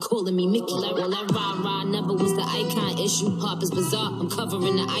calling me Mickey. Well, that rah-rah never was the icon issue. Harper's Bazaar, I'm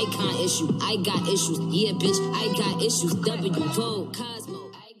covering the icon issue. I got issues, yeah, bitch, I got issues. W, Vogue,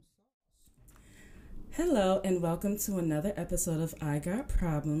 Cosmo. Hello and welcome to another episode of I Got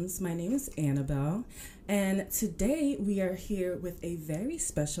Problems. My name is Annabelle, and today we are here with a very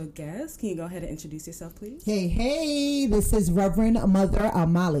special guest. Can you go ahead and introduce yourself, please? Hey, this is Reverend Mother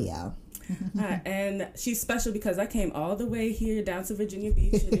Amalia. And she's special because I came all the way here down to Virginia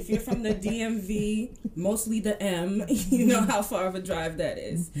Beach, and if you're from the DMV, mostly the M, you know how far of a drive that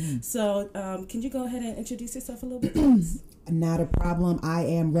is. So can you go ahead and introduce yourself a little bit, please? Not a problem. I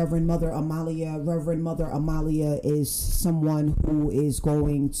am Reverend Mother Amalia. Reverend Mother Amalia is someone who is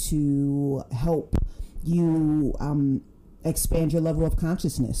going to help you expand your level of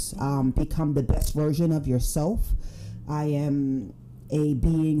consciousness, become the best version of yourself. I am a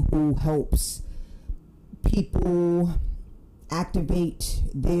being who helps people activate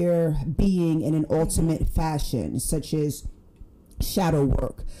their being in an ultimate fashion, such as shadow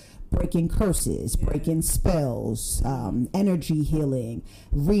work, breaking curses, breaking spells, energy healing,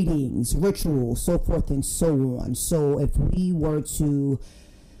 readings, rituals, so forth and so on. So if we were to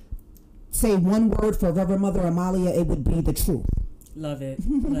say one word for Reverend Mother Amalia, it would be the truth. Love it.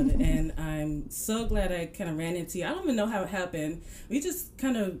 Love it. And I'm so glad I kind of ran into you. I don't even know how it happened. We just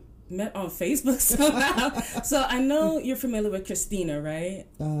kind of met on Facebook somehow. So I know you're familiar with Christina, right?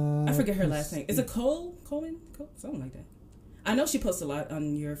 I forget her last name. Is it Coleman? Something like that. I know she posts a lot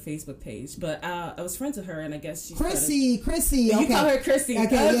on your Facebook page, but I was friends with her, and I guess she's Chrissy. You Okay. call her Chrissy.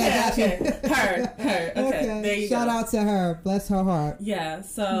 Okay, yeah, okay. gotcha. Her. Okay, there you Shout go. out to her. Bless her heart. Yeah,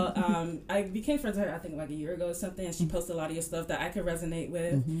 so I became friends with her, I think, like a year ago or something, and she posted a lot of your stuff that I could resonate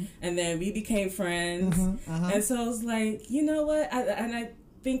with, and then we became friends, and so I was like, you know what, I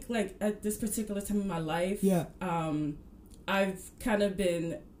think, like, at this particular time in my life, I've kind of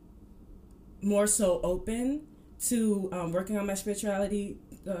been more so open to working on my spirituality.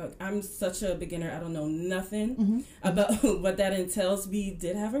 I'm such a beginner. I don't know nothing about what that entails. We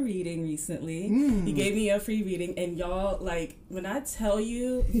did have a reading recently. You gave me a free reading, and y'all, like, when I tell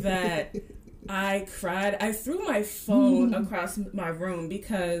you that I cried, I threw my phone across my room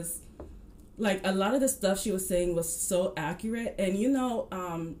because, like, a lot of the stuff she was saying was so accurate. And, you know,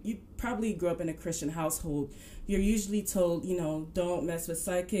 you probably grew up in a Christian household. You're usually told, you know, don't mess with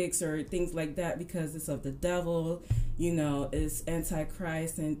psychics or things like that because it's of the devil, you know, it's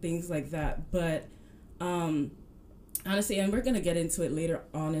antichrist and things like that. But honestly, and we're going to get into it later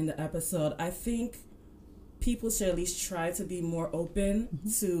on in the episode, I think people should at least try to be more open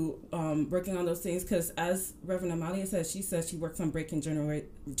to working on those things, because as Reverend Amalia says she works on breaking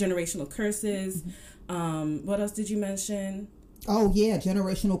generational curses. What else did you mention? Oh yeah,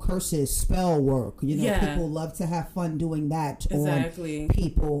 generational curses, spell work. You know, people love to have fun doing that on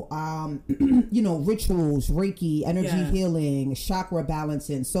people. You know, rituals, Reiki, energy healing, chakra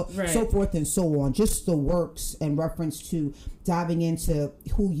balancing, so forth and so on. Just the works in reference to diving into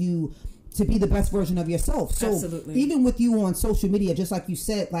who you to be the best version of yourself. So even with you on social media, just like you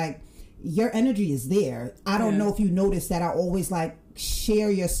said, like, your energy is there. I don't know if you notice that I always like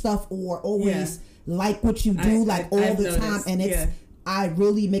share your stuff or always like what you do, all the noticed. Time, and it's I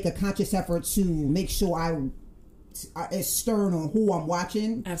really make a conscious effort to make sure I it's stern on who I'm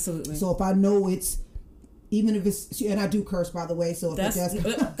watching. Absolutely. So if I know it's, even if it's, and I do curse, by the way, so if that's, it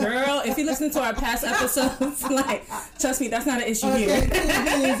does, girl, if you listen to our past episodes, like, trust me, that's not an issue here.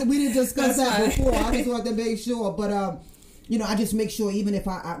 We didn't discuss that before. I just wanted to make sure, but you know, I just make sure, even if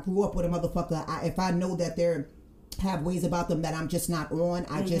I grew up with a motherfucker, if I know that they're have ways about them that I'm just not on,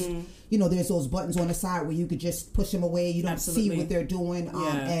 I just, you know, there's those buttons on the side where you could just push them away. You don't see what they're doing.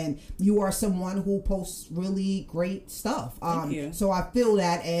 And you are someone who posts really great stuff. Thank you. So I feel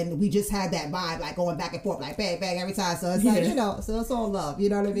that, and we just had that vibe, like going back and forth, like bang, bang every time. So it's like, you know, so it's all love. You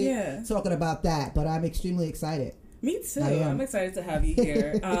know what I mean? Yeah. Talking about that, but I'm extremely excited. Me too. I'm excited to have you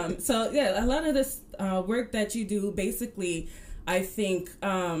here. So yeah, a lot of this work that you do, basically, I think,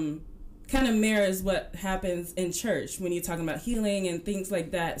 kind of mirrors what happens in church when you're talking about healing and things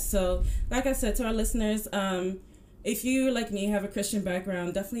like that. So, like I said to our listeners, if you, like me, have a Christian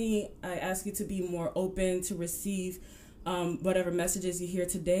background, definitely I ask you to be more open to receive whatever messages you hear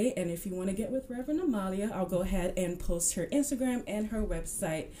today. And if you want to get with Reverend Amalia, I'll go ahead and post her Instagram and her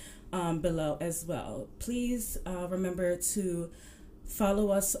website below as well. Please remember to follow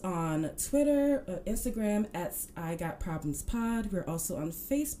us on Twitter, Instagram at I Got Problems Pod. We're also on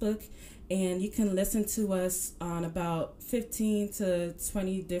Facebook, and you can listen to us on about 15 to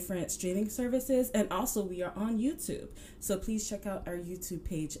 20 different streaming services. And also we are on YouTube. So please check out our YouTube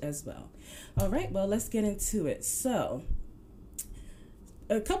page as well. All right, well, let's get into it. So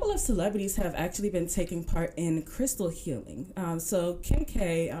a couple of celebrities have actually been taking part in crystal healing. So Kim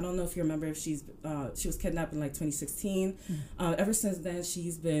K, I don't know if you remember, if she was kidnapped in like 2016. Ever since then,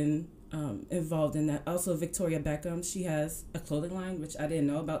 she's been involved in that. Also, Victoria Beckham, she has a clothing line, which I didn't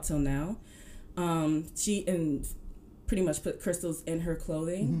know about till now. She pretty much put crystals in her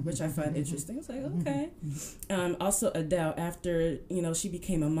clothing, which I find interesting. It's like, okay. Also Adele, after, she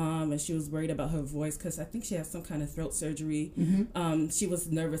became a mom and she was worried about her voice because I think she had some kind of throat surgery. She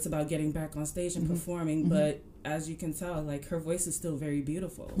was nervous about getting back on stage and performing, but as you can tell, like, her voice is still very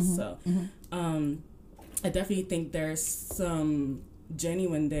beautiful. So I definitely think there's some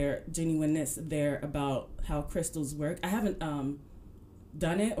genuineness there about how crystals work. I haven't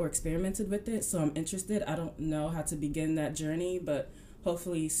done it or experimented with it, so I'm interested. I don't know how to begin that journey, but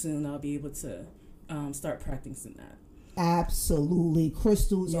hopefully soon I'll be able to start practicing that. Absolutely.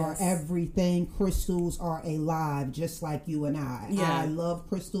 Crystals are everything. Crystals are alive, just like you and I. I love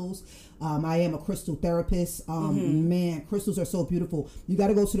crystals. I am a crystal therapist. Man, crystals are so beautiful. You got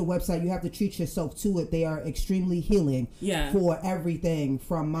to go to the website. You have to treat yourself to it. They are extremely healing for everything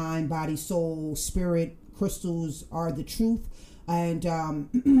from mind, body, soul, spirit. Crystals are the truth. And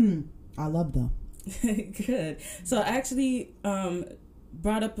I love them. Good. So I actually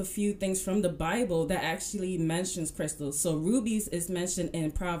brought up a few things from the Bible that actually mentions crystals. So rubies is mentioned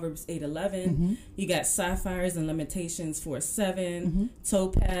in Proverbs 8:11. You got sapphires in Lamentations 4:7.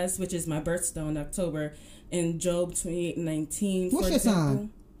 Topaz, which is my birthstone, October, in Job 28:19. What's your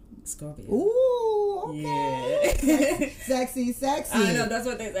sign? Scorpio. Ooh, okay. Yeah. Sexy. I know, that's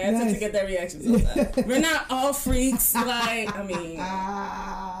what they say. I tend to get that reaction sometimes. We're not all freaks, like, I mean.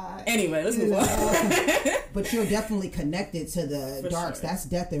 Anyway, let's move on. But you're definitely connected to the darks. Sure. That's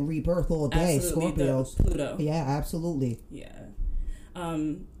death and rebirth all day. Absolutely. Scorpios. Pluto. Yeah, absolutely. Yeah.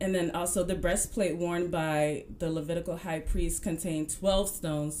 And then also the breastplate worn by the Levitical high priest contained 12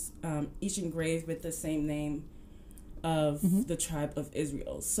 stones, each engraved with the same name of the tribe of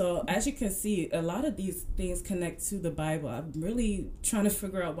Israel. So as you can see, a lot of these things connect to the Bible. I'm really trying to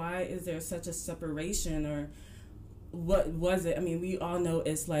figure out, why is there such a separation, or what was it? I mean, we all know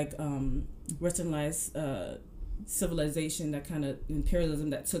it's like westernized civilization, that kind of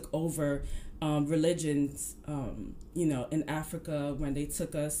imperialism that took over religions, in Africa, when they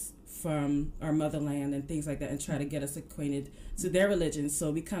took us from our motherland and things like that and try to get us acquainted to their religion.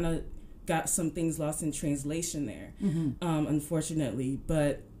 So we kind of got some things lost in translation there, unfortunately.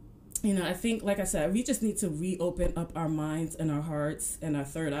 But, I think, like I said, we just need to reopen up our minds and our hearts and our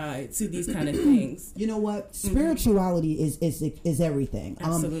third eye to these kind of things. You know what? Spirituality is everything.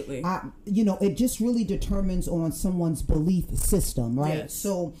 Absolutely. It just really determines on someone's belief system, right? Yes.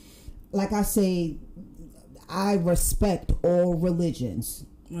 So, like I say, I respect all religions.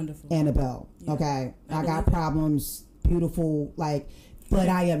 Wonderful. Annabelle, okay? I got problems, beautiful, but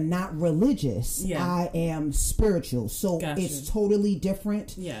I am not religious. Yeah. I am spiritual. So it's totally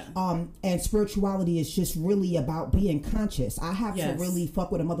different. Yeah. And spirituality is just really about being conscious. I have to really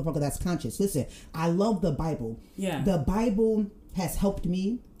fuck with a motherfucker that's conscious. Listen, I love the Bible. Yeah. The Bible has helped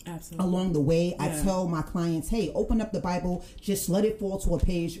me. Absolutely. Along the way. I tell my clients, hey, open up the Bible, just let it fall to a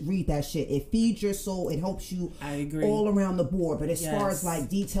page, read that shit. It feeds your soul, it helps you. I agree. All around the board. But as far as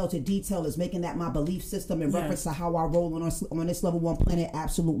detail to detail is making that my belief system in reference to how I roll on this level 1 planet,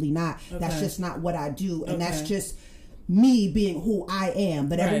 absolutely not. Okay. That's just not what I do, and that's just me being who I am.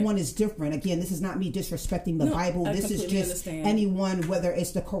 But everyone is different. Again, this is not me disrespecting the Bible. This is just anyone, whether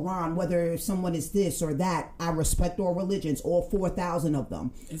it's the Quran, whether someone is this or that. I respect all religions, all 4,000 of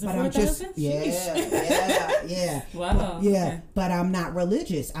them. Is it 4,000? Yeah. Wow. Yeah, okay. But I'm not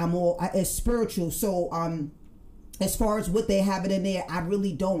religious. It's spiritual. So as far as what they have it in there, I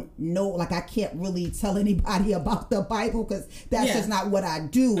really don't know. Like, I can't really tell anybody about the Bible because that's just not what I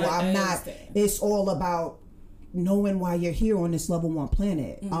do. I'm not. Understand. It's all about knowing why you're here on this level 1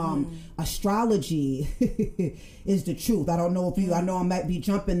 planet. Astrology is the truth. I don't know if I know I might be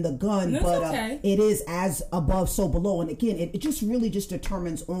jumping the gun, but it is as above, so below. And again, it just really just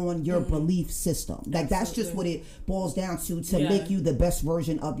determines on your belief system. Like, that's just what it boils down to make you the best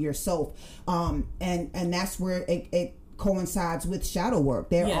version of yourself. And that's where it coincides with shadow work.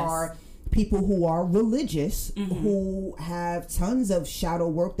 There are people who are religious who have tons of shadow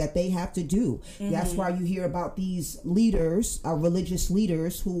work that they have to do. That's why you hear about these leaders, religious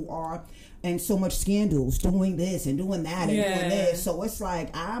leaders, who are in so much scandals, doing this and doing that and doing this. So it's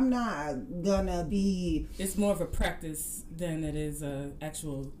like, I'm not gonna be. It's more of a practice than it is a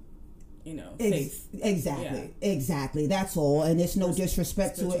actual, faith. Exactly. That's all. And it's no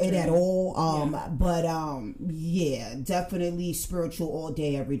disrespect to it at all. But definitely spiritual all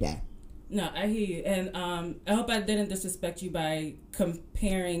day, every day. No, I hear you, and I hope I didn't disrespect you by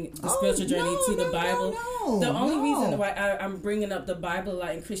comparing the spiritual journey to the Bible. The only reason why I'm bringing up the Bible a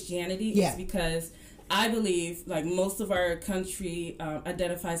lot in Christianity is because I believe, like, most of our country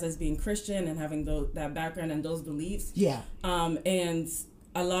identifies as being Christian and having that background and those beliefs. Yeah. And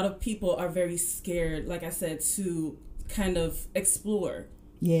a lot of people are very scared, like I said, to kind of explore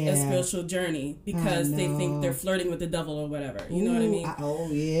a spiritual journey because they think they're flirting with the devil or whatever. You know what I mean?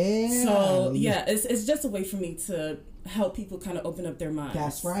 So it's just a way for me to help people kind of open up their minds.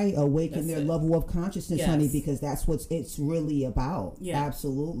 That's right. Awaken their level of consciousness, honey, because that's what it's really about. Yeah.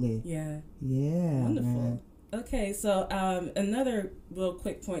 Absolutely. Yeah. Wonderful. Man. Okay, so another real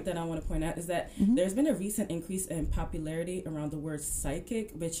quick point that I want to point out is that there's been a recent increase in popularity around the word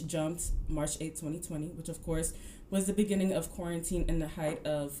psychic, which jumped March 8, 2020, which of course was the beginning of quarantine and the height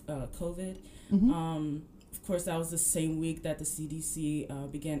of COVID. Of course, that was the same week that the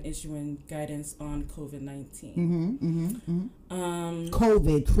CDC began issuing guidance on COVID-19.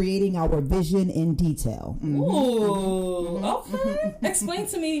 COVID, creating our vision in detail. Okay. Explain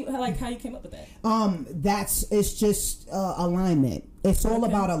to me how you came up with that. It's just alignment. It's all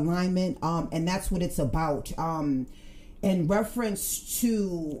about alignment, and that's what it's about. In reference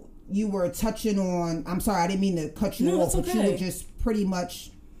to, you were touching on, I'm sorry, I didn't mean to cut you off, but you were just pretty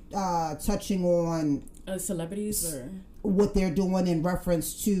much touching on celebrities or what they're doing in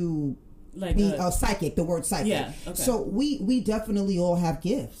reference to psychic, the word psychic. Yeah, okay. So we definitely all have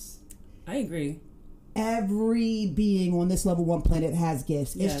gifts. I agree. Every being on this level 1 planet has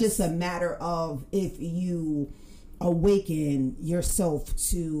gifts. Yes. It's just a matter of if you awaken yourself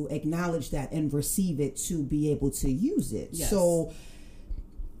to acknowledge that and receive it to be able to use it. Yes. So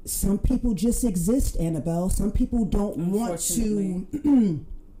some people just exist, Annabelle. Some people don't want to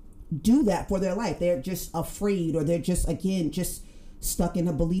do that for their life. They're just afraid, or they're just stuck in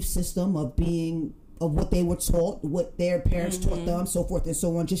a belief system of what they were taught, what their parents taught them, so forth and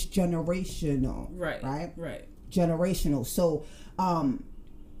so on. Just generational. Right. Generational. So,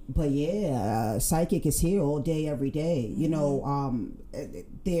 but psychic is here all day, every day. You know,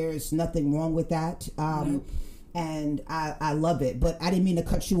 there's nothing wrong with that. And I love it. But I didn't mean to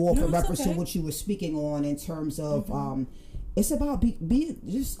cut you off in reference to what you were speaking on in terms of it's about being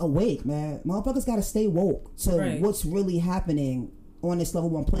just awake, man. Motherfuckers got to stay woke to what's really happening on this level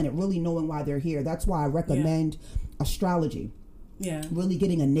 1 planet, really knowing why they're here. That's why I recommend astrology. Yeah. Really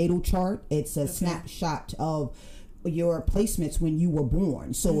getting a natal chart. It's a snapshot of your placements when you were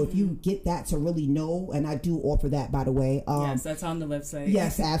born. So if you get that to really know, and I do offer that, by the way. Yes, that's on the website.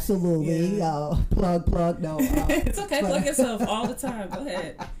 Yes, absolutely. Plug. No, it's okay. Plug yourself all the time. Go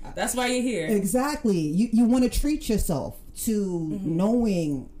ahead. That's why you're here. Exactly. You want to treat yourself to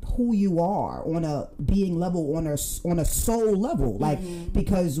knowing who you are on a being level, on a soul level,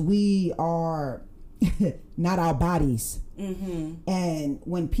 because we are not our bodies. And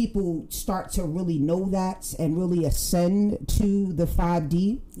when people start to really know that and really ascend to the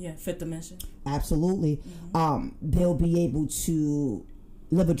 5D, fifth dimension, absolutely, they'll be able to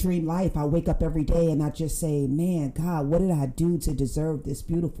live a dream life. I wake up every day and I just say, man, God, what did I do to deserve this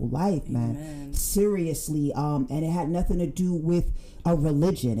beautiful life, man? Amen. Seriously. And it had nothing to do with a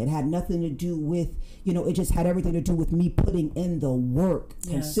religion. It had nothing to do with, it just had everything to do with me putting in the work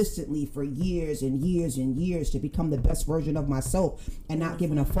consistently for years and years and years to become the best version of myself, and not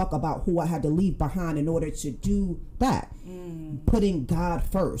giving a fuck about who I had to leave behind in order to do that. Putting God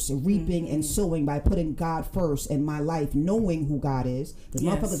first, reaping and sowing by putting God first in my life, knowing who God is. Because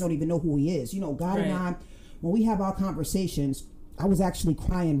motherfuckers don't even know who he is. God and I, when we have our conversations, I was actually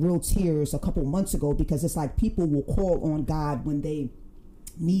crying real tears a couple months ago, because it's like people will call on God when they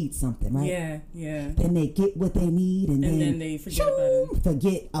need something, right? Then they get what they need, and then they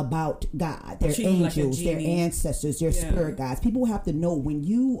forget about God, their angels, their ancestors, their spirit guides. People have to know, when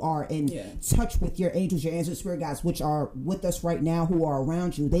you are in touch with your angels, your ancestors, spirit guides, which are with us right now, who are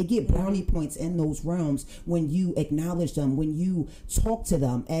around you, they get brownie points in those realms when you acknowledge them, when you talk to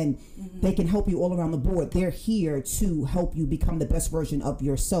them, and they can help you all around the board. They're here to help you become the best version of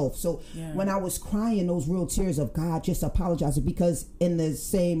yourself. So when I was crying those real tears of God, just apologizing, because in the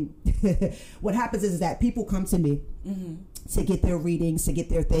same what happens is that people come to me to get their readings, to get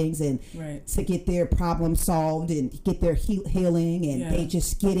their things, and to get their problems solved and get their healing, and they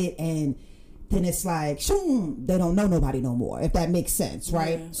just get it, and then it's like, shoom, they don't know nobody no more, if that makes sense,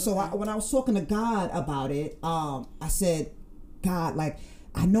 right? So when I was talking to God about it, I said, God,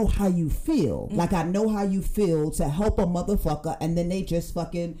 I know how you feel. I know how you feel to help a motherfucker, and then they just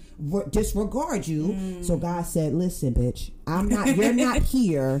fucking disregard you. So God said, listen, bitch, you're not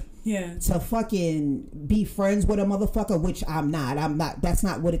here to fucking be friends with a motherfucker, which I'm not. That's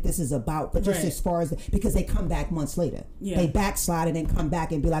not what this is about. But just as far as because they come back months later, they backslide and then come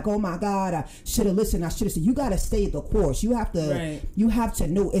back and be like, oh my God, I should have listened. I should have said. You got to stay the course. You have to. You have to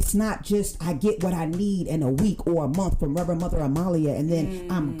know it's not just I get what I need in a week or a month from Reverend Mother Amalia, and then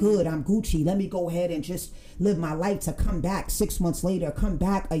I'm good. I'm Gucci. Let me go ahead and just live my life to come back 6 months later, come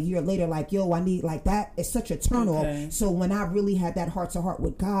back a year later, like, yo, I need like that. It's such a turn off. So when I really had that heart to heart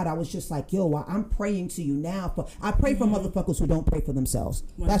with God, I was just like, yo, I'm praying to you now. I pray for motherfuckers who don't pray for themselves.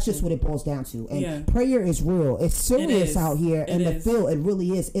 That's just what it boils down to. And prayer is real. It's serious out here in the field. It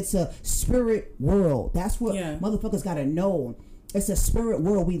really is. It's a spirit world. That's what motherfuckers got to know. It's a spirit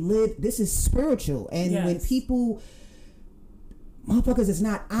world. We live. This is spiritual. And when people, motherfuckers is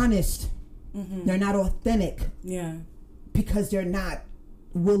not honest, they're not authentic. Because they're not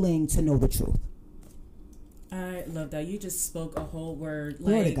willing to know the truth. I love that. You just spoke a whole word.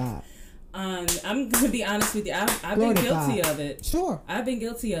 Glory to God. I'm going to be honest with you. I've been guilty of it. Sure. I've been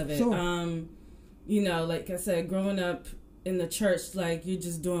guilty of it. Sure. You know, like I said, growing up in the church, like you're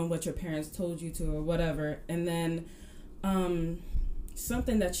just doing what your parents told you to or whatever. And then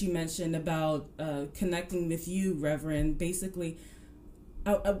something that you mentioned about connecting with you, Reverend, basically,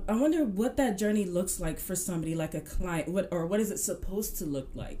 I wonder what that journey looks like for somebody like a client. What is it supposed to look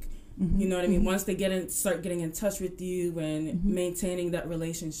like? You know what I mean? Once they start getting in touch with you and maintaining that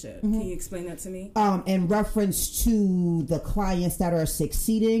relationship. Can you explain that to me? In reference to the clients that are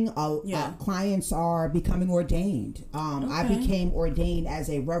succeeding, clients are becoming ordained. I became ordained as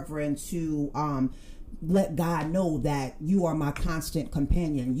a reverend to let God know that you are my constant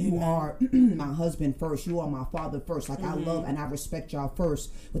companion. You are my husband first. You are my father first. Like I love and I respect y'all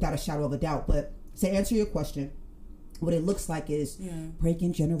first without a shadow of a doubt. But to answer your question, what it looks like is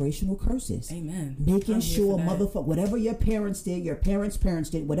breaking generational curses. Amen. Making sure, motherfucker, whatever your parents did, your parents'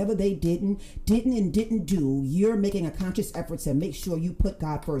 did, whatever they didn't do, you're making a conscious effort to make sure you put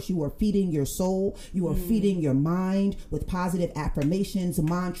God first. You are feeding your soul. You are feeding your mind with positive affirmations,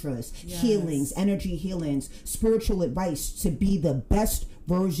 mantras, healings, energy healings, spiritual advice to be the best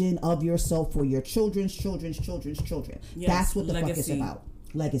version of yourself for your children's children. Yes. That's what the fuck is about.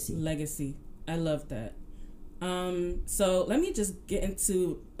 Legacy. I love that. So let me just get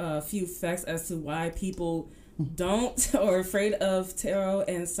into a few facts as to why people don't or are afraid of tarot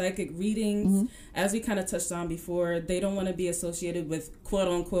and psychic readings. As we kind of touched on before, they don't want to be associated with quote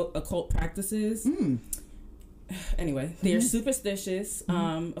unquote occult practices. Anyway, they're superstitious.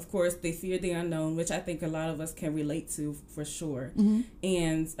 Of course, they fear the unknown, which I think a lot of us can relate to for sure.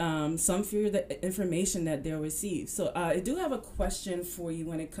 And some fear the information that they'll receive. So I do have a question for you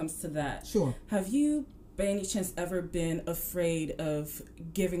when it comes to that. Sure. Have you by any chance ever been afraid of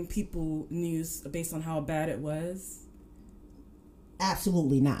giving people news based on how bad it was?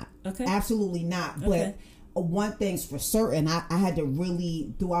 Absolutely not. Okay. Absolutely not. But one thing's for certain, I had to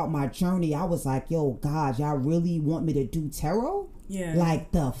really, throughout my journey, I was like, yo, God, y'all really want me to do tarot? Yeah.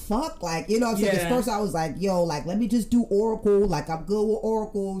 Like, the fuck? Like, you know what I'm saying? At first I was like, yo, like, let me just do oracle. Like, I'm good with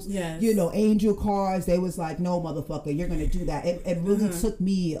oracles. Yes. You know, angel cards. They was like, no, motherfucker, you're going to do that. It really took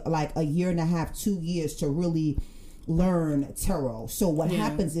me like a year and a half, 2 years to really learn tarot. So what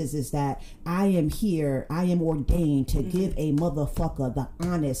happens is that I am ordained to give a motherfucker the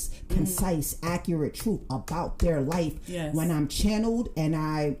honest, concise, accurate truth about their life. Yes. When I'm channeled and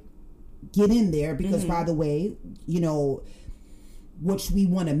I get in there, because by the way, you know, which we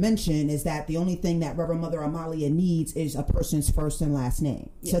want to mention is that the only thing that Reverend Mother Amalia needs is a person's first and last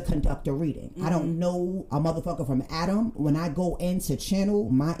name to conduct a reading. I don't know a motherfucker from Adam. When I go in to channel,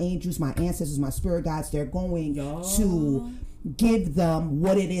 my angels, my ancestors, my spirit guides, they're going to give them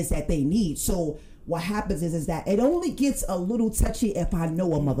what it is that they need. So what happens is that it only gets a little touchy if I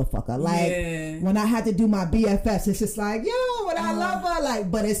know a motherfucker. Like when I had to do my BFS, it's just like, yo, when I love her,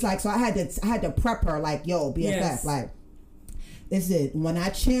 like, but it's like, so I had to prep her like, yo, BFF, like, is it when I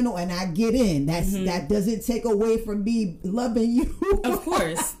channel and I get in, that doesn't take away from me loving you. Of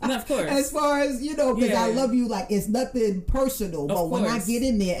course. As far as, you know, because I love you, like, it's nothing personal. But when I get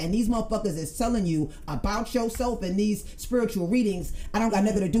in there and these motherfuckers is telling you about yourself in these spiritual readings, I don't got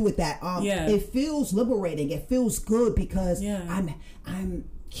nothing to do with that. It feels liberating. It feels good because I'm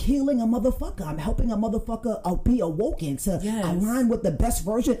healing a motherfucker. I'm helping a motherfucker be awoken to align with the best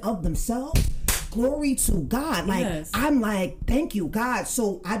version of themselves. Glory to God. Like, I'm like, thank you, God.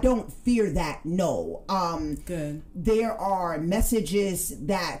 So I don't fear that. No. Good. There are messages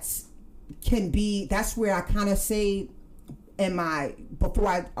that can be, that's where I kind of say before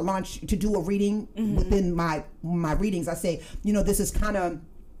I launch to do a reading within my readings, I say, you know, this is kind of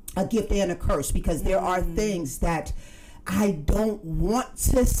a gift and a curse, because there are things that I don't want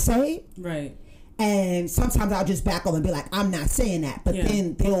to say. Right. And sometimes I'll just back up and be like, I'm not saying that. But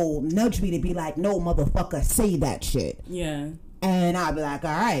then they'll nudge me to be like, no, motherfucker, say that shit. Yeah. And I'll be like,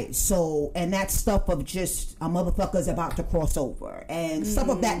 all right. So, and that stuff of just a motherfucker's about to cross over and stuff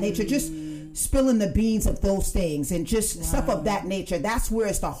of that nature, just spilling the beans of those things and just stuff of that nature. That's where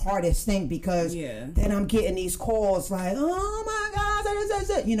it's the hardest thing, because then I'm getting these calls like, oh my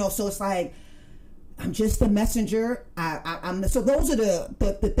God, you know, so it's like, I'm just a messenger. I'm so those are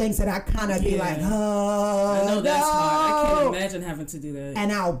the things that I kind of be like, oh, I know that's hard. I can't imagine having to do that.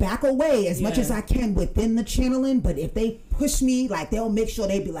 And I'll back away as much as I can within the channeling. But if they push me, like, they'll make sure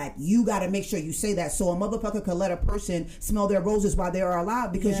they be like, you got to make sure you say that, so a motherfucker could let a person smell their roses while they are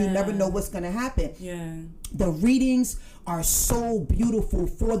alive, because you never know what's going to happen. Yeah. The readings are so beautiful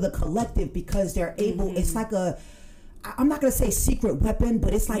for the collective because they're able. It's like I'm not going to say secret weapon,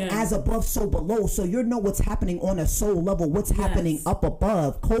 but it's like as above, so below. So you know what's happening on a soul level, what's happening up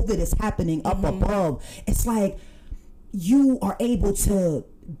above. COVID is happening up above. It's like you are able to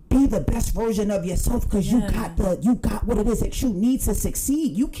be the best version of yourself because you got what it is that you need to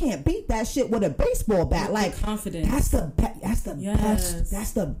succeed. You can't beat that shit with a baseball bat. Like, confidence. That's the best.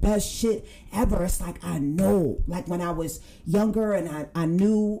 That's the best shit ever. It's like, I know, like when I was younger and I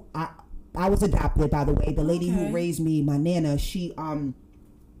knew I was adopted, by the way. The lady who raised me, my nana, she I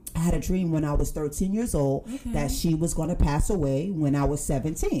had a dream when I was 13 years old that she was going to pass away when I was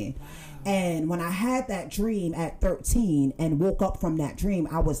 17. Wow. And when I had that dream at 13 and woke up from that dream,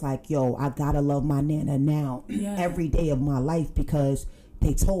 I was like, yo, I got to love my nana now every day of my life, because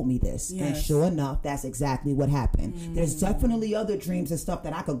they told me this. And sure enough, that's exactly what happened. There's definitely other dreams and stuff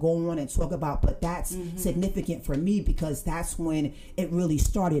that I could go on and talk about, but that's significant for me because that's when it really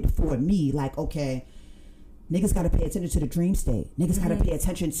started for me. Like, okay, niggas got to pay attention to the dream state. Niggas got to pay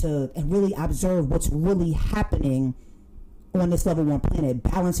attention to and really observe what's really happening on this level one planet,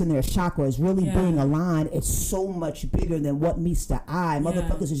 balancing their chakras, really being aligned. It's so much bigger than what meets the eye.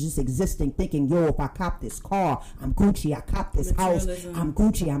 Motherfuckers is just existing, thinking, yo, if I cop this car, I'm Gucci. I cop this house, I'm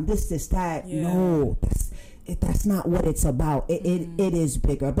Gucci. I'm this, that. No, that's not what it's about. It is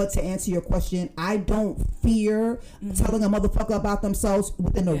bigger. But to answer your question, I don't fear telling a motherfucker about themselves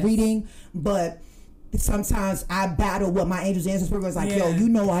within a reading, but sometimes I battle with my angels and ancestors. Like, yo, you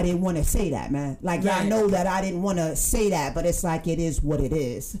know I didn't want to say that, man. Like, y'all know that I didn't want to say that, but it's like, it is what it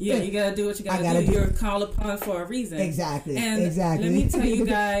is. Yeah, you gotta do what you gotta do. You're called upon for a reason. Exactly. And let me tell you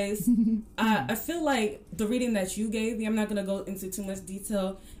guys, I feel like the reading that you gave me, I'm not gonna go into too much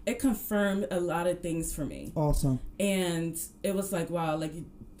detail, it confirmed a lot of things for me. Awesome. And it was like, wow, like,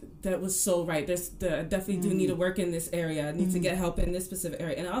 that was so right. I definitely do need to work in this area. I need to get help in this specific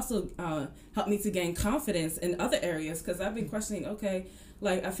area. And it also helped me to gain confidence in other areas, because I've been questioning, okay,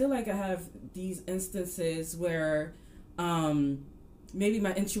 like, I feel like I have these instances where maybe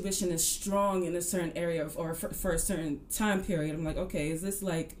my intuition is strong in a certain area or for a certain time period. I'm like, okay, is this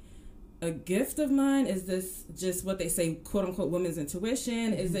like a gift of mine? Is this just what they say, quote unquote, women's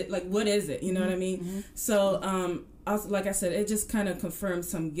intuition? Is it like, what is it? You know what I mean? So, also, like I said, it just kind of confirmed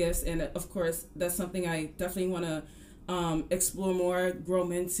some gifts, and of course, that's something I definitely want to explore more, grow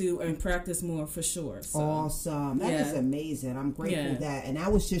into, and practice more for sure. So, awesome. That is amazing. I'm grateful that. And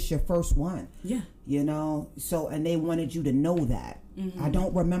that was just your first one. Yeah. You know, so, and they wanted you to know that. I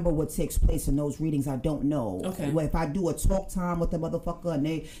don't remember what takes place in those readings. I don't know. Okay. Well, if I do a talk time with the motherfucker and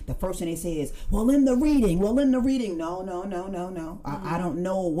the first thing they say is, well, in the reading. No. I don't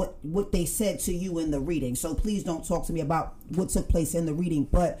know what they said to you in the reading. So please don't talk to me about what took place in the reading.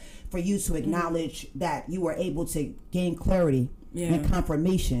 But for you to acknowledge that you were able to gain clarity and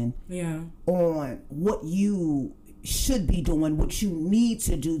confirmation on what you should be doing, what you need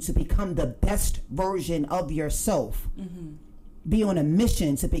to do to become the best version of yourself. Be on a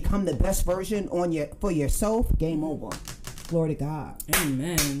mission to become the best version for yourself. Game over. Glory to God.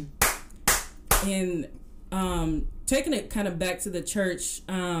 Amen. And taking it kind of back to the church,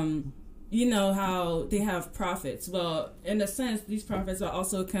 you know how they have prophets. Well, in a sense, these prophets are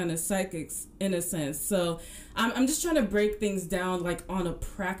also kind of psychics in a sense. So I'm just trying to break things down like on a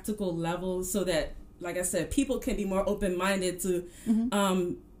practical level so that, like I said, people can be more open-minded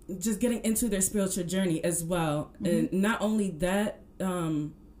to just getting into their spiritual journey as well. And not only that,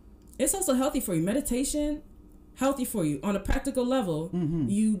 it's also healthy for you. Meditation, healthy for you on a practical level.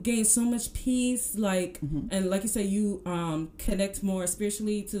 You gain so much peace, like and like you say, you connect more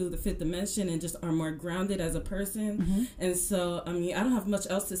spiritually to the fifth dimension and just are more grounded as a person. And so, I mean, I don't have much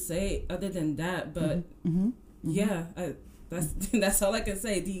else to say other than that, but that's all I can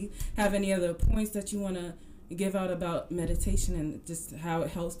say. Do you have any other points that you want to give out about meditation and just how it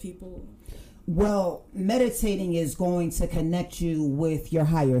helps people? Well, meditating is going to connect you with your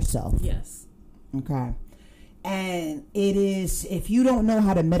higher self. Yes. Okay. And it is, if you don't know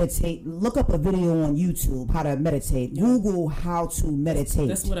how to meditate, look up a video on YouTube, how to meditate. Yeah. Google how to meditate.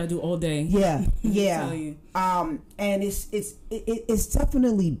 That's what I do all day. Yeah. Yeah. And it's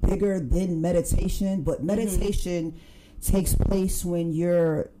definitely bigger than meditation, but meditation takes place when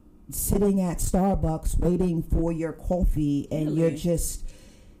you're sitting at Starbucks waiting for your coffee and you're just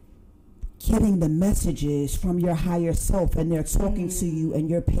getting the messages from your higher self, and they're talking to you and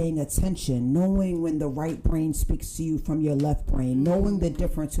you're paying attention, knowing when the right brain speaks to you from your left brain, knowing the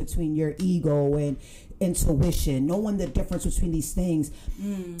difference between your ego and intuition, knowing the difference between these things.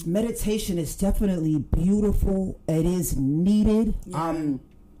 Meditation is definitely beautiful. It is needed,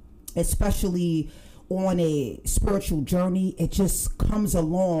 especially on a spiritual journey. It just comes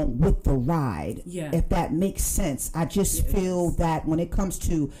along with the ride, if that makes sense. I just feel that when it comes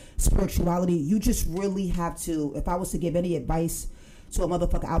to spirituality, you just really have to, if I was to give any advice to a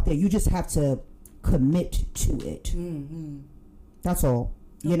motherfucker out there, you just have to commit to it. That's all.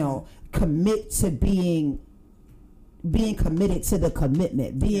 You know, commit to being committed to the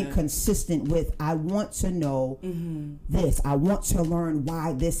commitment, being consistent with, I want to know this, I want to learn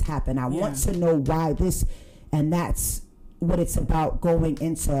why this happened, I want to know why this, and that's what it's about, going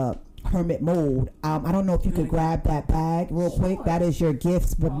into hermit mode. I don't know if you could grab that bag real quick. That is your gift.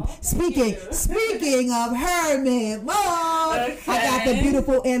 Speaking of hermit mode, I got the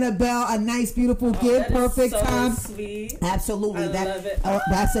beautiful Annabelle, a nice beautiful gift, perfect time. Sweet. Absolutely, I love it.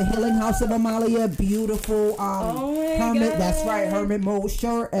 That's a Healing House of Amalia, beautiful hermit. God. That's right, hermit mode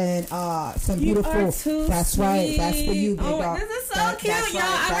shirt and some beautiful. That's sweet. Right, that's for you, big dog. This is so cute, y'all.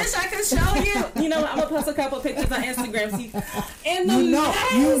 Right, I wish I could show you. You know, I'm gonna post a couple pictures on Instagram. See, in the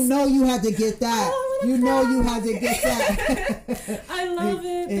you know you had to get that. You know you had to get that. I love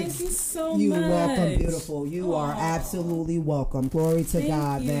it. Thank you so much. You're welcome, beautiful. You are absolutely welcome. Glory to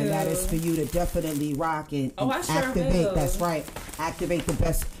God, man. That is for you to definitely rock and activate. That's right. Activate the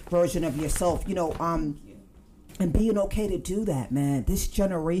best version of yourself. You know, and being okay to do that, man. This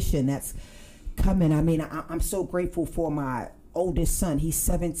generation that's coming. I mean, I'm so grateful for my oldest son. He's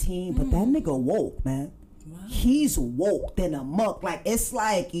 17, but that nigga woke, man. Wow. He's woke than a muck. Like, it's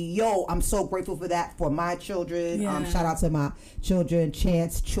like, yo, I'm so grateful for that for my children. Shout out to my children,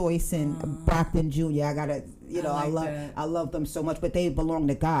 Chance, Choice, and Brockton Jr. I gotta, you know, I love them so much, but they belong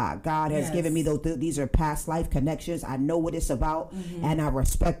to God. God has given me those. These are past life connections. I know what it's about, and I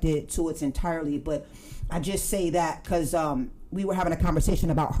respect it to its entirety. But I just say that because we were having a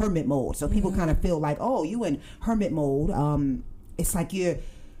conversation about hermit mode, so people kind of feel like, oh, you in hermit mode. It's like you're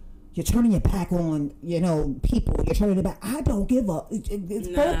turning your back on, you know, people. You're turning your back. I don't give up.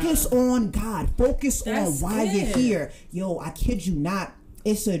 Focus on God. Focus on why you're here. Yo, I kid you not.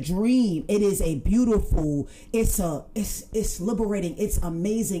 It's a dream. It is a beautiful. It's liberating. It's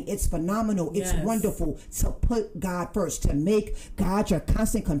amazing. It's phenomenal. It's wonderful to put God first. To make God your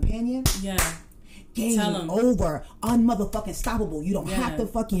constant companion. Yeah. Game over, unmotherfucking stoppable. You don't have to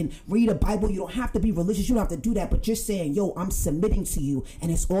fucking read a Bible. You don't have to be religious. You don't have to do that. But just saying, yo, I'm submitting to you, and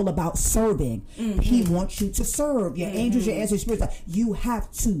it's all about serving. He wants you to serve. Your angels, your ancestors, spirits. You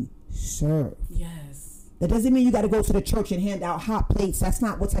have to serve. Yes. That doesn't mean you got to go to the church and hand out hot plates. That's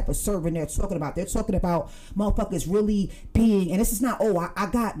not what type of serving they're talking about. They're talking about motherfuckers really being, and this is not, oh, I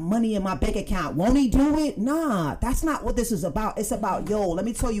got money in my bank account. Won't he do it? Nah, that's not what this is about. It's about, yo, let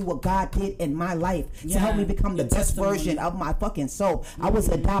me tell you what God did in my life to help me become the best version of my fucking self. I was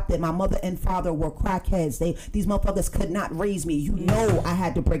adopted. My mother and father were crackheads. These motherfuckers could not raise me. You know I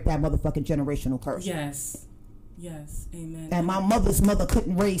had to break that motherfucking generational curse. Yes. Yes, amen. And my mother's mother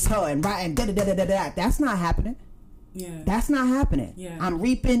couldn't raise her, and da-da-da-da-da-da. That's not happening. Yeah. That's not happening. Yeah. I'm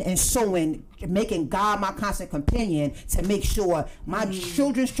reaping and sowing, making God my constant companion to make sure my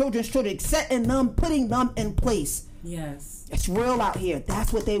children's setting them, putting them in place. Yes. It's real out here.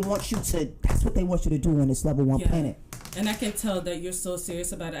 That's what they want you to do on this level 1 planet. And I can tell that you're so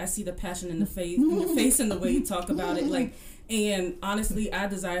serious about it. I see the passion in the face in your face and the way you talk about it. Like, and honestly, I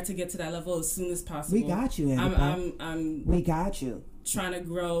desire to get to that level as soon as possible. We got you, I'm we got you. Trying to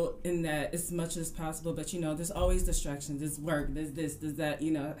grow in that as much as possible, but you know, there's always distractions. There's work, there's this, there's that,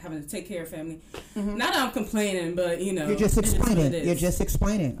 you know, having to take care of family. Not that I'm complaining, but you know, you're just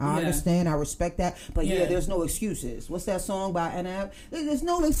explaining. I understand, I respect that, but there's no excuses. What's that song by NF? There's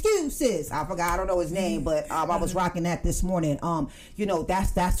no excuses. I forgot, I don't know his name, but I was rocking that this morning. You know,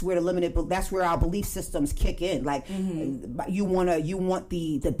 that's where that's where our belief systems kick in. Like, you want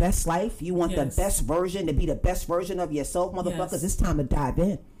the best life, you want the best version, to be the best version of yourself, motherfuckers. It's time to dive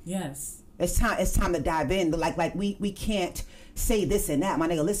in. Yes. It's time to dive in. Like we can't say this and that. My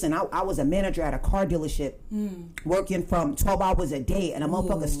nigga, listen, I was a manager at a car dealership working from 12 hours a day, and a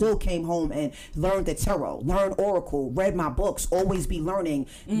motherfucker still came home and learned the tarot, learned oracle, read my books, always be learning,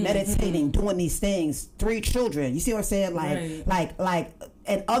 meditating, doing these things. 3 children. You see what I'm saying? Like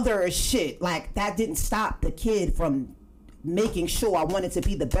and other shit. Like, that didn't stop the kid from making sure I wanted to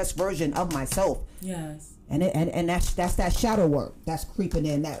be the best version of myself. Yes. And that's that shadow work that's creeping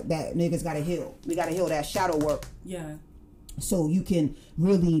in. That niggas gotta heal. We gotta heal that shadow work. Yeah. So you can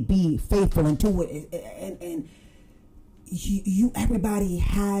really be faithful and do it. And you everybody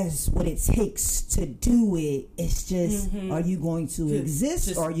has what it takes to do it. It's just, are you going to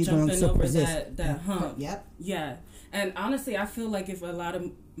exist, or are you going to persist? That hump. Yep. Yeah. And honestly, I feel like if a lot of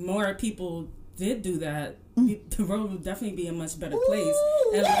more people did do that, the world would definitely be a much better place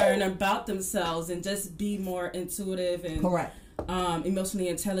and learn about themselves and just be more intuitive and correct, emotionally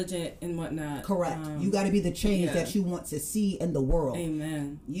intelligent and whatnot. Correct. You got to be the change that you want to see in the world.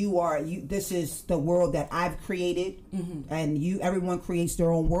 Amen. This is the world that I've created, and everyone creates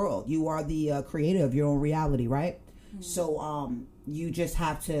their own world. You are the creator of your own reality, right? So you just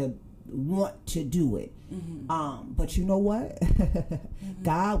have to want to do it. But you know what?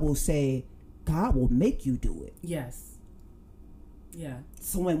 God will make you do it. Yes. Yeah.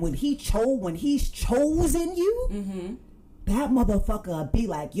 So when he's chosen you, that motherfucker be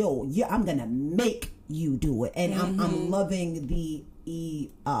like, yo, yeah, I'm gonna make you do it. And I'm loving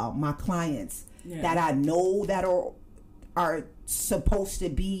my clients that I know that are supposed to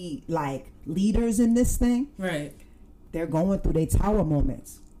be like leaders in this thing. Right. They're going through their tower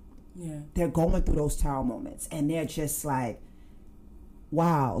moments. Yeah. They're going through those tower moments, and they're just like,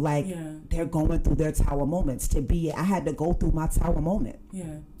 wow, like they're going through their tower moments. I had to go through my tower moment.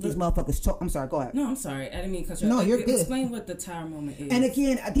 Yeah. These motherfuckers I'm sorry, go ahead. No, I'm sorry. I didn't mean to cut you off. No, you're good. Explain what the tower moment is. And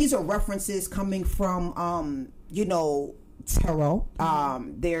again, these are references coming from, tarot.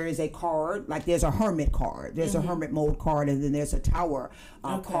 There is a card, like there's a hermit card. There's a hermit mode card, and then there's a tower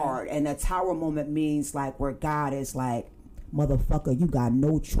card. And the tower moment means like where God is like, motherfucker, you got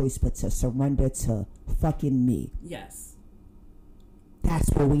no choice but to surrender to fucking me. Yes. That's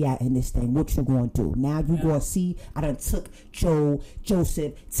where we at in this thing. What you gonna do? Now you gonna see, I done took Joe,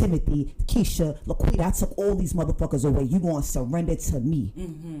 Joseph, Timothy, Keisha, Laquita. I took all these motherfuckers away. You gonna surrender to me.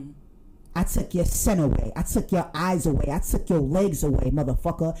 I took your son away. I took your eyes away. I took your legs away,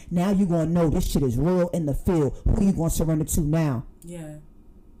 motherfucker. Now you gonna know this shit is real in the field. Who you gonna surrender to now? Yeah.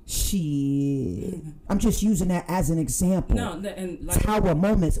 Shit. I'm just using that as an example. No, and like tower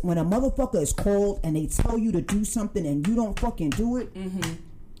moments, when a motherfucker is called and they tell you to do something and you don't fucking do it,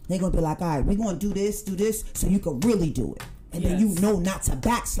 they're gonna be like, all right, we're gonna do this so you can really do it. And then you know not to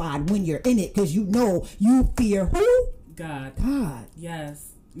backslide when you're in it, because you know you fear who? God. Yes.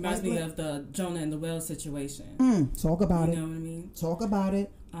 Reminds me of the Jonah and the whale situation. Talk about it. You know what I mean? Talk about it.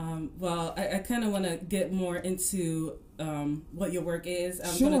 Well, I kind of want to get more into what your work is.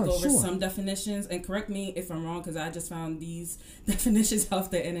 I'm going to go over some definitions, and correct me if I'm wrong, because I just found these definitions off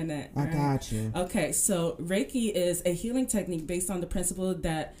the internet. Right? I got you. Okay, so Reiki is a healing technique based on the principle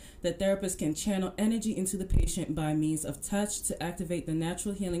that the therapist can channel energy into the patient by means of touch to activate the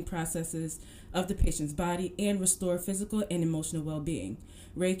natural healing processes of the patient's body and restore physical and emotional well-being.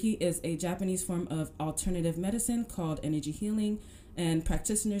 Reiki is a Japanese form of alternative medicine called energy healing, and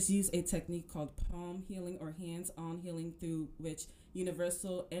practitioners use a technique called palm healing or hands-on healing, through which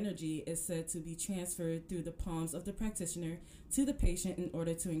universal energy is said to be transferred through the palms of the practitioner to the patient in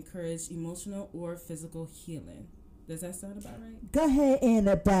order to encourage emotional or physical healing. Does that sound about right? Go ahead,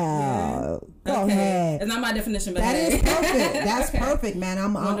 Annabelle. Go ahead. It's not my definition, but that is perfect. That's perfect, man.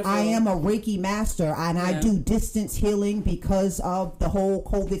 I am a Reiki master, and I do distance healing because of the whole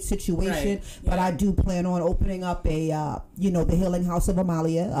COVID situation. Right. But I do plan on opening up a, the Healing House of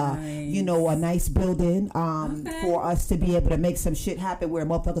Amalia. A nice building for us to be able to make some shit happen where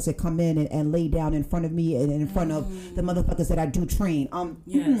motherfuckers can come in and lay down in front of me and in front of the motherfuckers that I do train.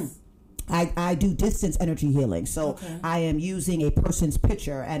 Yes. I do distance energy healing. So I am using a person's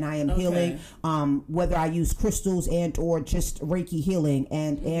picture, and I am healing, whether I use crystals and or just Reiki healing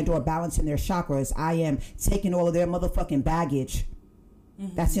and or balancing their chakras. I am taking all of their motherfucking baggage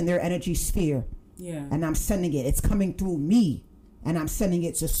that's in their energy sphere, and I'm sending it. It's coming through me, and I'm sending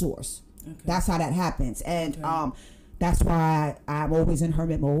it to source. That's how that happens. And That's why I'm always in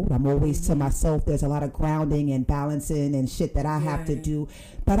hermit mode. I'm always to myself. There's a lot of grounding and balancing and shit that I have to do.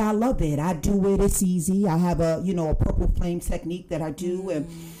 But I love it. I do it. It's easy. I have a purple flame technique that I do. And,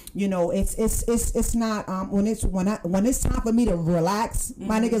 it's not, when it's time for me to relax,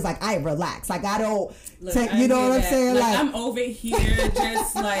 my niggas, like, I relax. Like, I don't, Look, what I'm saying? Like, I'm over here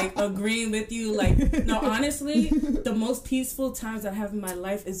just, like, agreeing with you. Like, no, honestly, the most peaceful times I have in my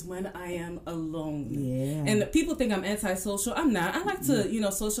life is when I am alone. Yeah. And people think I'm antisocial. I'm not. I like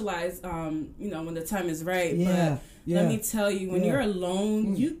to, socialize, when the time is right. Yeah. But let me tell you, when you're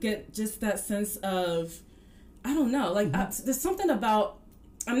alone, you get just that sense of, I don't know, like, there's something about,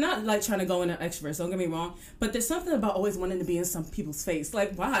 I'm not like trying to go in an extrovert, so don't get me wrong, but there's something about always wanting to be in some people's face.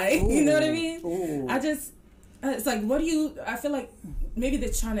 Like, why? Ooh. You know what I mean? Ooh. It's like, I feel like maybe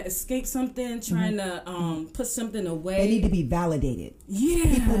they're trying to escape something, trying to put something away. They need to be validated.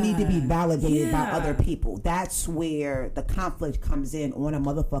 Yeah. People need to be validated by other people. That's where the conflict comes in on a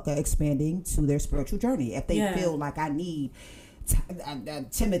motherfucker expanding to their spiritual journey. If they feel like I need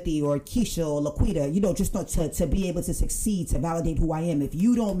Timothy or Keisha or Laquita, just not to be able to succeed, to validate who I am. If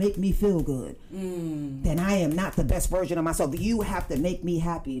you don't make me feel good, then I am not the best version of myself. You have to make me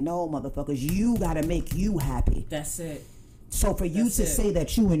happy. No, motherfuckers, you gotta make you happy. That's it. So for you to say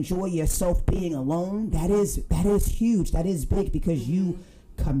that you enjoy yourself being alone, that is huge. That is big, because you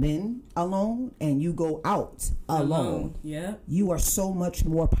come in alone and you go out alone. Yeah. You are so much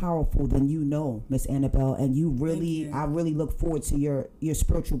more powerful than you know, Miss Annabelle, and I really look forward to your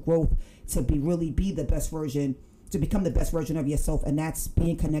spiritual growth to be the best version, to become the best version of yourself, and that's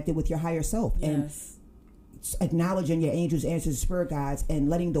being connected with your higher self. Yes. And acknowledging your angels, ancestors, spirit guides, and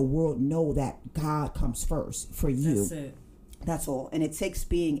letting the world know that God comes first for you. That's it. That's all. And it takes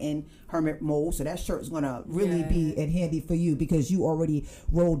being in hermit mode. So that shirt is going to really be in handy for you, because you already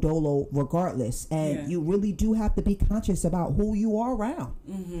roll dolo regardless. And you really do have to be conscious about who you are around.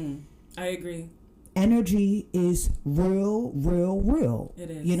 I agree. Energy is real, real, real. It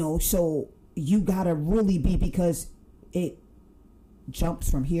is. So you got to really be, because it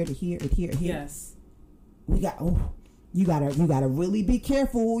jumps from here to here and here and here. Yes. You gotta really be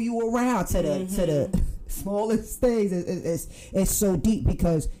careful who you around to the smallest things. It's so deep,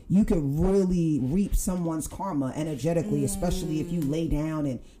 because you could really reap someone's karma energetically, especially if you lay down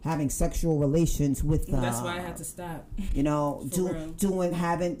and having sexual relations with. That's why I had to stop.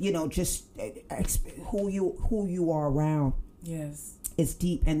 Just who you are around. Yes, it's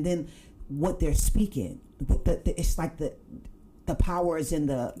deep, and then what they're speaking. It's like the power is in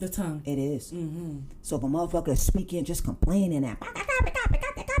the tongue. It is. So if a motherfucker is speaking, just complaining, and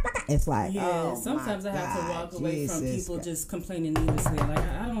it's like, sometimes I have to walk away from people just complaining needlessly. Like,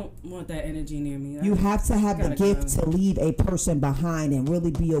 I don't want that energy near me. You have to have the gift to leave a person behind and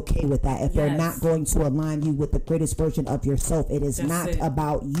really be okay with that. If they're not going to align you with the greatest version of yourself, it is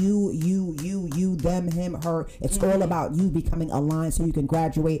about you, them, him, her. It's all about you becoming aligned, so you can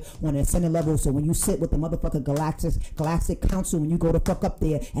graduate on a ascendant level. So when you sit with the motherfucker galactic council, when you go to fuck up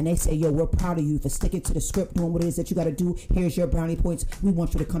there and they say, yo, we're proud of you for sticking to the script, doing what it is that you got to do, here's your brownie points, we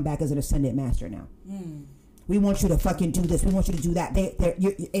want you to come back as an ascendant master now. We want you to fucking do this, we want you to do that.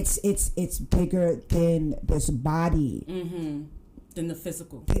 It's bigger than this body, than the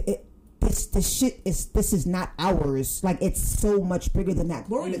physical. This is not ours. Like, it's so much bigger than that.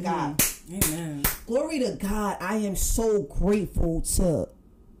 Glory to God. Amen. Glory to God. I am so grateful to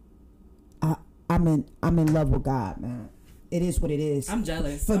I'm in love with God, man. It is what it is. I'm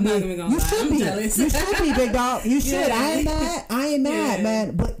jealous. I'm not even gonna lie. I'm jealous. You should be, big dog. You should. I ain't mad,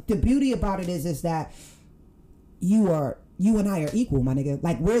 man. But the beauty about it is that you and I are equal, my nigga.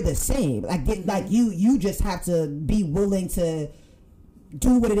 Like, we're the same. Like you just have to be willing to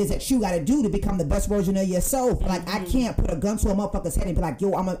do what it is that you got to do to become the best version of yourself. Like, I can't put a gun to a motherfucker's head and be like, yo,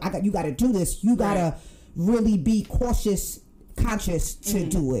 you got to do this. You got to really be conscious to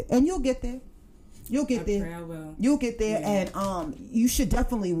do it, and you'll get there. You'll get there. I will. You'll get there, and you should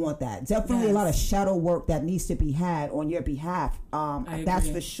definitely want that. Definitely a lot of shadow work that needs to be had on your behalf. That's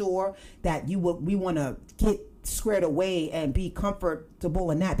for sure. That we want to get squared away and be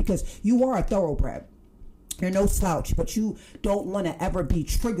comfortable in that, because you are a thoroughbred. You're no slouch, but you don't want to ever be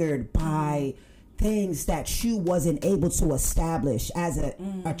triggered by things that you wasn't able to establish as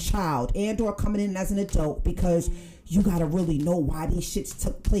a child, and or coming in as an adult, because you gotta really know why these shits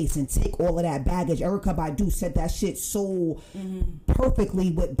took place and take all of that baggage. Erykah Badu said that shit so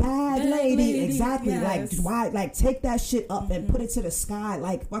perfectly with Bad Lady. Exactly. Yes. Like, why? Like, take that shit up and put it to the sky,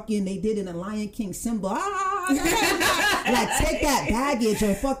 like fucking they did in the Lion King Simba. Like, take that baggage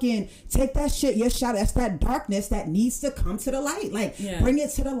and fucking take that shit. Your shadow. That's that darkness that needs to come to the light. Like, bring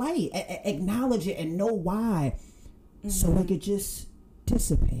it to the light. Acknowledge it and know why. so they could just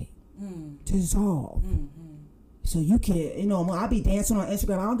dissipate, dissolve. So you can, you know, when I be dancing on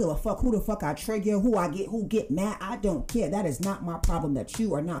Instagram, I don't give a fuck who the fuck I trigger, who get mad. I don't care. That is not my problem that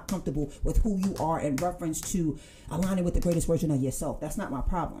you are not comfortable with who you are in reference to aligning with the greatest version of yourself. That's not my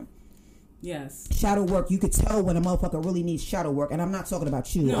problem. Yes. Shadow work, you could tell when a motherfucker really needs shadow work, and I'm not talking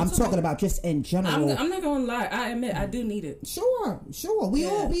about you. No, I'm talking about just in general. I'm not gonna lie. I admit I do need it. Sure. We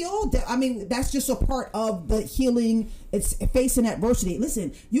all. I mean, that's just a part of the healing. It's facing adversity.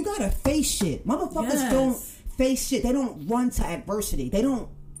 Listen, you gotta face shit. Motherfuckers don't face shit. They don't run to adversity. They don't.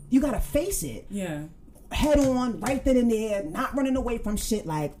 You gotta face it. Yeah. Head on, right then and there. Not running away from shit.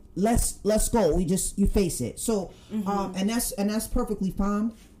 Like let's go. You face it. So, and that's perfectly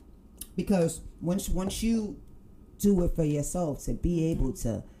fine. Because once you do it for yourself, to be able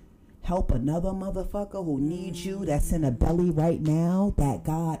to help another motherfucker who needs you, that's in a belly right now, that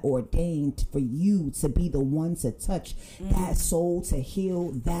God ordained for you to be the one to touch that soul, to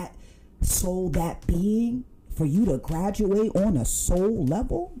heal that soul, that being, for you to graduate on a soul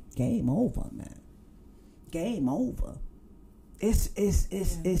level, game over, man. Game over. It's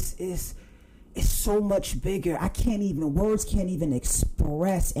so much bigger. Words can't even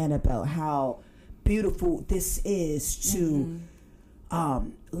express, Annabelle, how beautiful this is to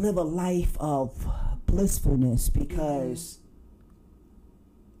live a life of blissfulness, because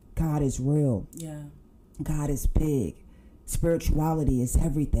God is real. Yeah. God is big. Spirituality is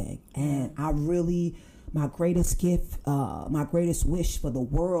everything. And my greatest gift, my greatest wish for the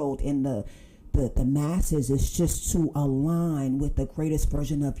world and the masses is just to align with the greatest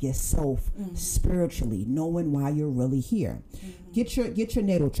version of yourself spiritually, knowing why you're really here. Get your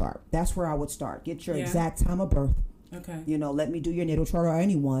natal chart. That's where I would start. Get your exact time of birth. Okay. You know, let me do your natal chart, or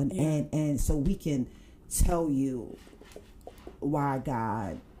anyone, and so we can tell you why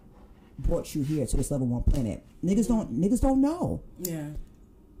God brought you here to this level 1 planet. Niggas don't know. Yeah.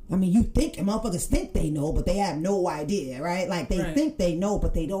 I mean, motherfuckers think they know, but they have no idea, right? Like, they think they know,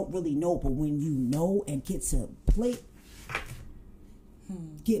 but they don't really know. But when you know and get to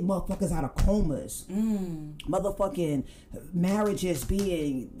get motherfuckers out of comas, motherfucking marriages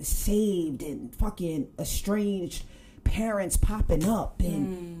being saved, and fucking estranged parents popping up,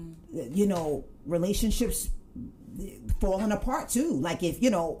 and, you know, relationships falling apart too. Like, if,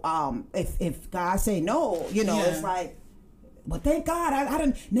 you know, if God say no, you know, it's like, but thank God, I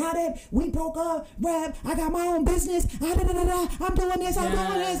didn't. Now that we broke up, Reb, I got my own business. I'm doing this. I'm doing this. I've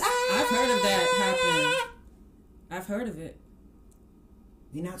heard of that happening. I've heard of it.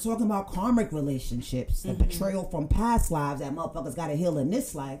 You're not talking about karmic relationships, the betrayal from past lives that motherfuckers got to heal in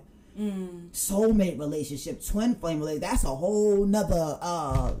this life. Soulmate relationship, twin flame relationship. That's a whole nother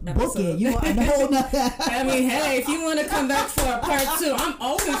booking. You know, a whole nother. I mean, hey, if you want to come back for a part 2, I'm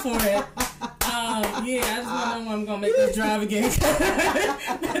open for it. I just want to know when I'm gonna make this drive again.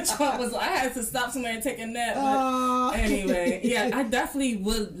 That Trump was. I had to stop somewhere and take a nap. But anyway, I definitely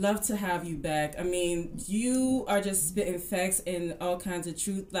would love to have you back. I mean, you are just spitting facts and all kinds of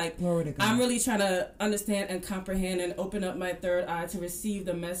truth. Like, I'm really trying to understand and comprehend and open up my third eye to receive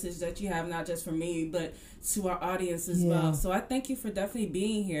the message that you have, not just for me, but to our audience as well. So I thank you for definitely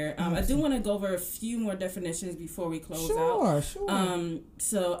being here. I do want to go over a few more definitions before we close out. Sure.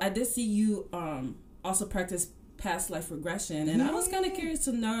 So I did see you also practice past life regression, and I was kind of curious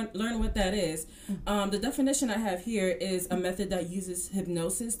to learn what that is. The definition I have here is a method that uses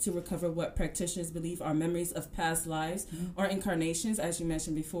hypnosis to recover what practitioners believe are memories of past lives or incarnations, as you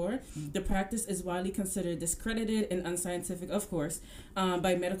mentioned before. The practice is widely considered discredited and unscientific, of course,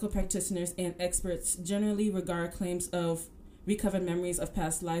 by medical practitioners, and experts generally regard claims of recovered memories of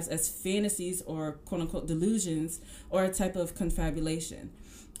past lives as fantasies or quote-unquote delusions, or a type of confabulation.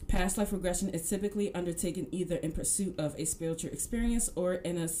 Past life regression is typically undertaken either in pursuit of a spiritual experience or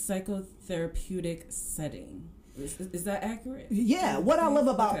in a psychotherapeutic setting. Is that accurate? Yeah. What I love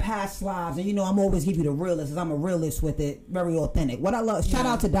about past lives, and you know, I'm always give you the realist, because I'm a realist with it, very authentic. What I love, shout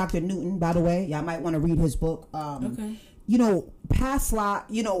out to Dr. Newton, by the way. Y'all might want to read his book. You know, past life,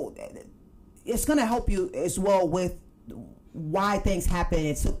 you know, it's going to help you as well with why things happen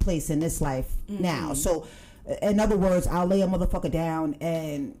and took place in this life now. So, in other words, I'll lay a motherfucker down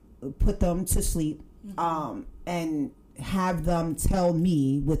and put them to sleep, and have them tell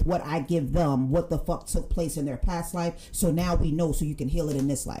me with what I give them what the fuck took place in their past life. So now we know, so you can heal it in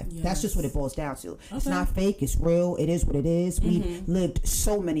this life. That's just what it boils down to. It's not fake. It's real. It is what it is. We lived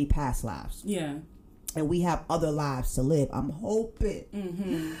so many past lives. Yeah. And we have other lives to live. I'm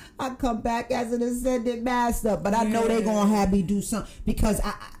hoping I come back as an ascended master, but I know they're gonna have me do something, because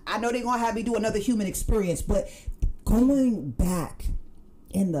I know they're gonna have me do another human experience. But going back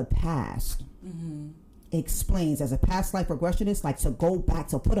in the past, explains as a past life regressionist, like to go back,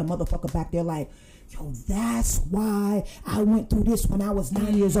 to put a motherfucker back there like, yo, that's why I went through this when I was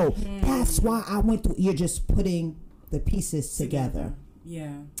 9 years old. That's why I went through. You're just putting the pieces together.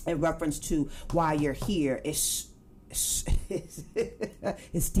 Yeah. In reference to why you're here. It's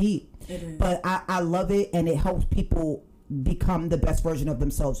deep. It is. But I love it, and it helps people become the best version of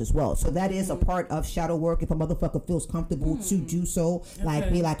themselves as well. So that is a part of shadow work. If a motherfucker feels comfortable to do so,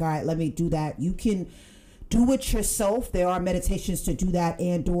 like be like, all right, let me do that. You can do it yourself. There are meditations to do that,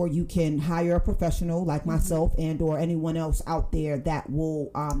 and or you can hire a professional like myself and or anyone else out there that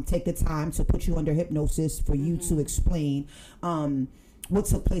will take the time to put you under hypnosis for you to explain what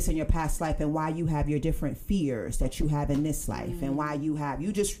took place in your past life and why you have your different fears that you have in this life and why you have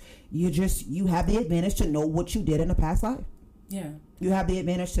you have the advantage to know what you did in a past life. Yeah. You have the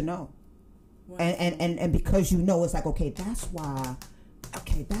advantage to know. Wow. And because you know, it's like, okay, that's why.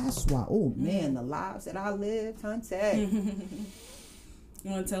 Oh man, the lives that I lived, hunted. You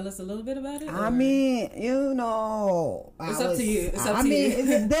want to tell us a little bit about it? I mean, you know, it's up to you. It's up to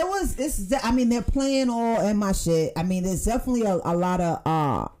you. They're playing all in my shit. I mean, there's definitely a lot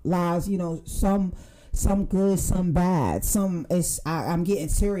of lies. You know, some good, some bad. Some I'm getting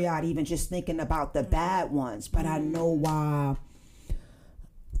teary-eyed even just thinking about the bad ones. But I know why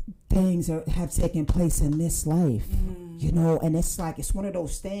things have taken place in this life. You know, and it's like, it's one of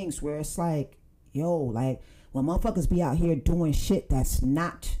those things where it's like, yo, like, when motherfuckers be out here doing shit that's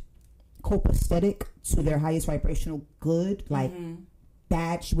not copacetic to their highest vibrational good, like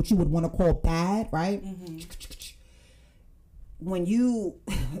bad, what you would want to call bad, right? When you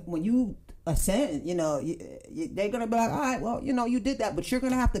ascend, you know, they're gonna be like, all right, well, you know, you did that, but you're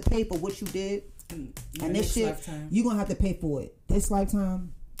gonna have to pay for what you did, and this shit, you're gonna have to pay for it this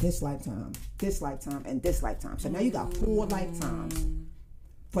lifetime, this lifetime, this lifetime, and this lifetime. So now you got 4 lifetimes.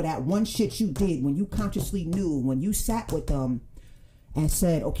 For that one shit you did when you consciously knew, when you sat with them and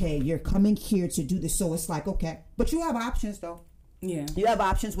said, okay, you're coming here to do this. So it's like, okay, but you have options though. Yeah. You have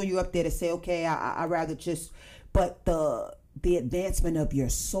options when you're up there to say, okay, I rather just, but the advancement of your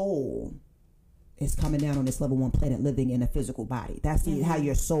soul is coming down on this level 1 planet living in a physical body. That's how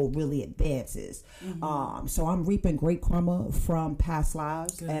your soul really advances. So I'm reaping great karma from past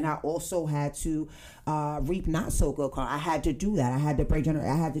lives. And I also had to reap not so good karma. I had to do that. I had to break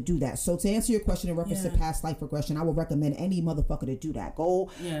I had to do that. So to answer your question in reference to past life regression, I would recommend any motherfucker to do that.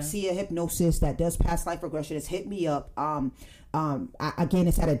 Go see a hypnosis that does past life regression. Just hit me up. Again,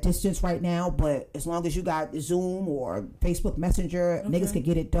 it's at a distance right now, but as long as you got Zoom or Facebook Messenger, niggas could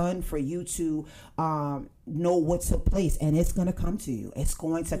get it done for you to know what took place, and it's gonna come to you. It's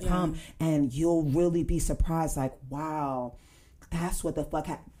going to come, and you'll really be surprised. Like, wow, that's what the fuck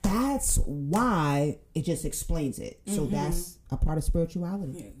happened. That's why it just explains it. So that's a part of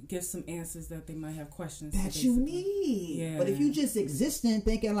spirituality. Yeah, give some answers that they might have questions that you need. Yeah. But if you just existing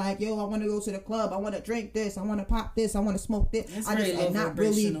thinking like, yo, I want to go to the club, I want to drink this, I want to pop this, I want to smoke this, it's very low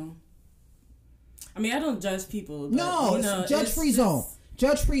vibrational. I mean, I don't judge people. But, no, you know, judge free zone.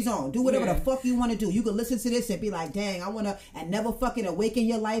 Judge free zone. Do whatever the fuck you want to do. You can listen to this and be like, dang, I want to, and never fucking awaken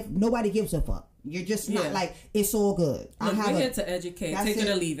your life. Nobody gives a fuck. You're just not like, it's all good. Look, we're here to educate. Take it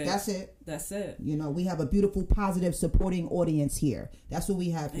or leave it. That's it. That's it. You know, we have a beautiful, positive, supporting audience here. That's what we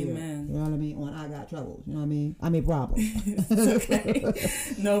have here. Amen. You know what I mean? On I Got Troubles. You know what I mean? I mean, problem. Okay.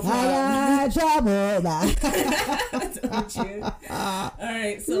 No problem. I got trouble. Don't you? All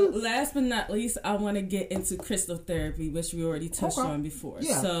right. So last but not least, I want to get into crystal therapy, which we already touched on before.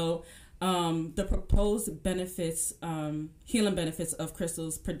 Yeah. So the proposed benefits, healing benefits of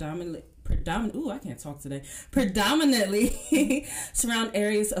crystals predominantly surround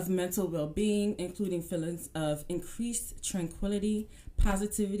areas of mental well-being, including feelings of increased tranquility,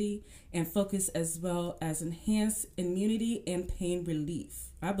 positivity, and focus, as well as enhanced immunity and pain relief.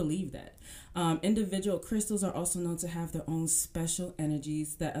 I believe that. Individual crystals are also known to have their own special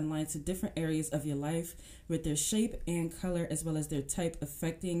energies that align to different areas of your life with their shape and color, as well as their type,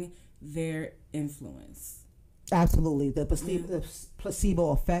 affecting their influence. Absolutely. The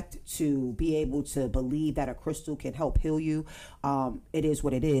placebo effect, to be able to believe that a crystal can help heal you, it is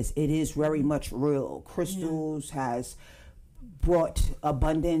what it is. It is very much real. Crystals has brought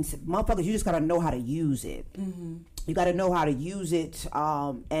abundance. Motherfuckers, you just got to know how to use it. You got to know how to use it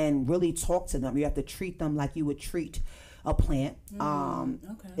and really talk to them. You have to treat them like you would treat a plant.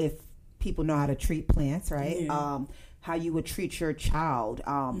 If people know how to treat plants, right? How you would treat your child,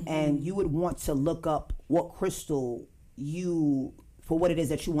 and you would want to look up what crystal for what it is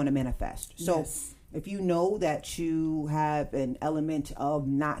that you want to manifest. So if you know that you have an element of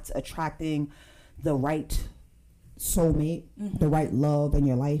not attracting the right soulmate, the right love in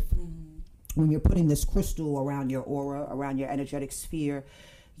your life, when you're putting this crystal around your aura, around your energetic sphere,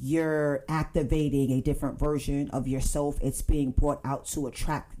 you're activating a different version of yourself. It's being brought out to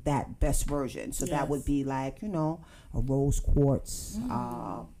attract that best version. So that would be like, you know, a rose quartz,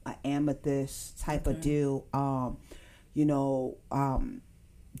 an amethyst type of deal. You know,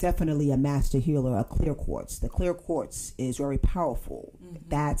 definitely a master healer, a clear quartz. The clear quartz is very powerful.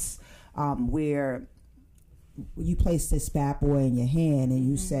 That's where you place this bad boy in your hand and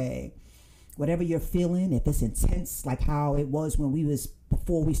you say, whatever you're feeling, if it's intense, like how it was when we was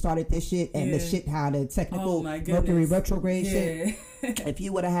before we started this shit, and the shit, how the technical Mercury retrograde shit. If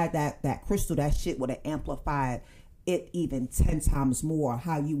you would have had that crystal, that shit would have amplified it even 10 times more,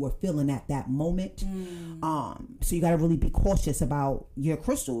 how you were feeling at that moment. So you got to really be cautious about your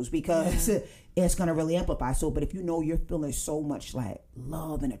crystals, because it's going to really amplify. So, but if you know you're feeling so much like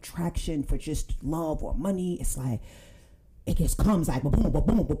love and attraction for just love or money, it's like, it just comes like boom, boom,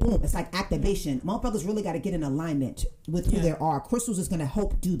 boom, boom, boom. It's like activation. Motherfuckers really got to get in alignment with who they are. Crystals is going to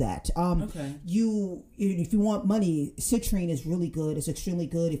help do that. You, if you want money, citrine is really good. It's extremely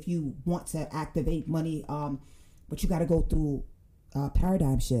good if you want to activate money. But you got to go through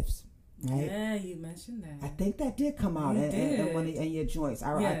paradigm shifts, right? Yeah, you mentioned that. I think that did come out in one of your joints.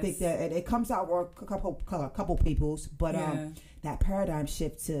 I think that it comes out for a couple people's, but that paradigm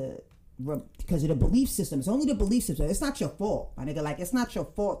shift to. Because of the belief system. It's only the belief system. It's not your fault, my nigga. Like, it's not your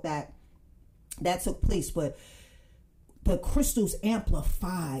fault that took place, but the crystals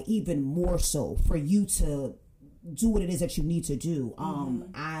amplify even more so for you to do what it is that you need to do.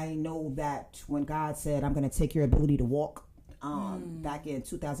 I know that when God said, I'm going to take your ability to walk, back in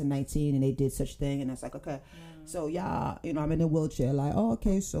 2019, and they did such thing, and I was like, okay, so y'all, you know, I'm in a wheelchair, like, oh,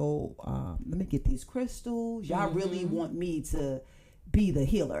 okay, so let me get these crystals. Y'all really want me to be the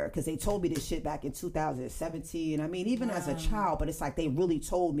healer, because they told me this shit back in 2017. I mean, even as a child, but it's like they really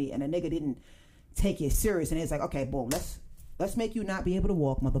told me, and a nigga didn't take it serious, and it's like, okay, boom, let's make you not be able to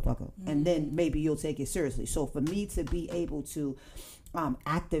walk, motherfucker, and then maybe you'll take it seriously. So for me to be able to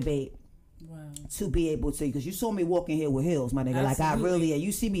activate, to be able to, because you saw me walking here with heels, my nigga. Absolutely. Like, I really, and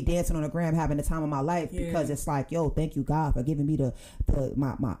you see me dancing on the gram, having the time of my life, because it's like, yo, thank you, God, for giving me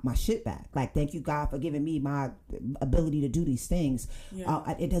my shit back. Like, thank you, God, for giving me my ability to do these things.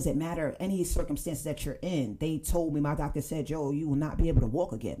 It doesn't matter any circumstances that you're in. They told me, my doctor said, yo, you will not be able to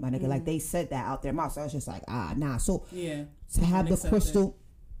walk again, my nigga. Like, they said that out their mouth. So I was just like, nah. So to have the crystal.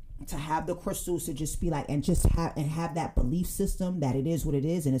 To have the crystals to just be like, and just have that belief system that it is what it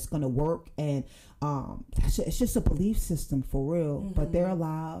is and it's gonna work, and it's just a belief system for real. But they're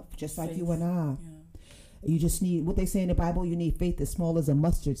alive, just like you and I. You just need, what they say in the Bible, you need faith as small as a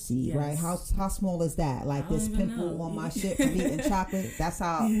mustard seed, right? How small is that? Like this pimple on my shit from eating chocolate, that's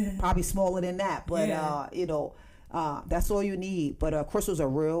how probably smaller than that. But you know, that's all you need. But crystals are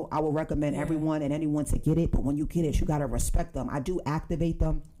real. I would recommend everyone and anyone to get it. But when you get it, you got to respect them. I do activate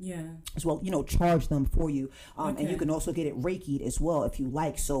them as well, you know, charge them for you. And you can also get it Reiki'd as well if you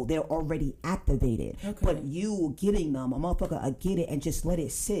like. So they're already activated. But you getting them, a motherfucker get it and just let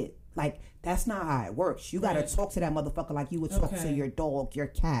it sit. Like, that's not how it works. You got to talk to that motherfucker like you would talk to your dog, your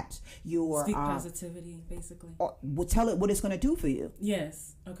cat, your... Speak positivity, basically. Or tell it what it's going to do for you.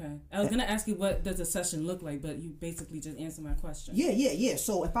 Yes. Okay. I was going to ask you, what does a session look like, but you basically just answered my question. Yeah.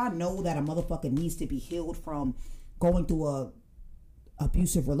 So if I know that a motherfucker needs to be healed from going through a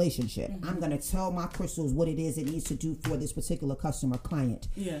abusive relationship, I'm going to tell my crystals what it is it needs to do for this particular customer client.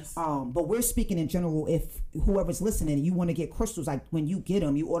 Yes. But we're speaking in general. If whoever's listening, you want to get crystals, like when you get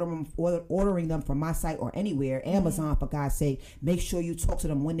them, you ordering them from my site or anywhere, Amazon, for God's sake, make sure you talk to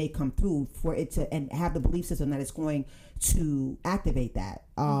them when they come through for it to, and have the belief system that it's going to activate that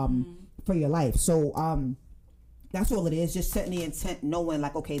for your life. So that's all it is. Just setting the intent, knowing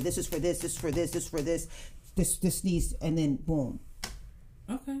like, okay, this is for this, this is for this, this is for this needs, and then boom.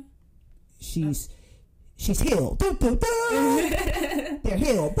 Okay. She's healed. They're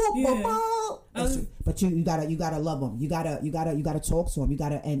healed. Boom, boom, boom. But you gotta love them. You gotta talk to them. You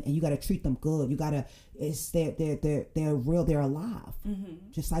gotta and you gotta treat them good. You gotta. They're real. They're alive.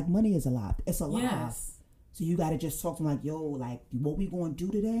 Just like money is alive. It's alive. Yes. So you gotta just talk to them like, yo, like, what we gonna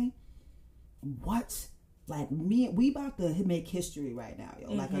do today? What? Like, we about to make history right now,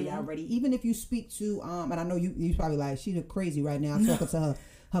 yo. Like, are y'all ready? Even if you speak to and I know you probably like, she's crazy right now talking to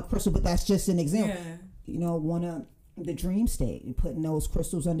her crystal, but that's just an example. You know, the dream state, you're putting those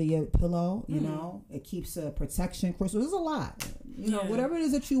crystals under your pillow. You know, it keeps a protection. Crystals, there's a lot. You know, whatever it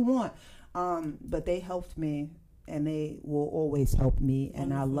is that you want. But they helped me, and they will always help me,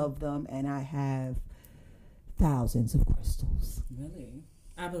 and I love them, and I have thousands of crystals. Really.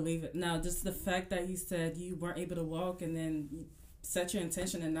 I believe it. Now, just the fact that you said you weren't able to walk, and then set your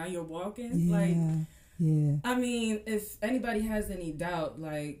intention and now you're walking. Yeah. Like, yeah. I mean, if anybody has any doubt,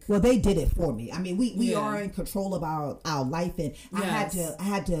 like, well, they did it for me. I mean, we are in control of our life, and yes. I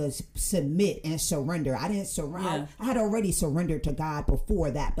had to submit and surrender. I didn't surrender. Yeah. I had already surrendered to God before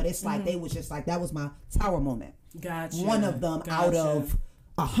that, but it's like they was just like, that was my tower moment. Gotcha. One of them out of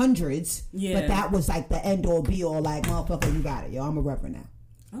hundreds, but that was like the end all be all. Like, motherfucker, you got it, yo. I'm a reverend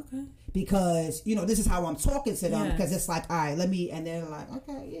now. Okay. Because this is how I'm talking to them. Because it's like, all right, let me, and they're like,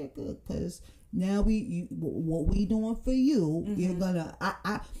 okay, yeah, good. Because now what we doing for you, you're gonna.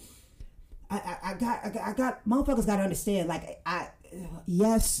 I got motherfuckers got to understand. Like,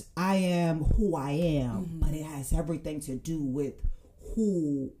 yes, I am who I am, but it has everything to do with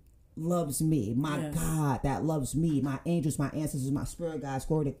who loves me, my God that loves me, my angels, my ancestors, my spirit guides.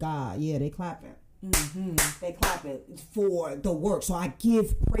 Glory to God. Yeah, they clapping. They clapping for the work. So I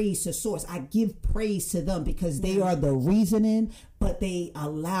give praise to Source. I give praise to them because they are the reasoning, but they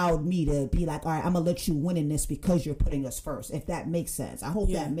allowed me to be like, all right, I'm gonna let you win in this because you're putting us first. If that makes sense, I hope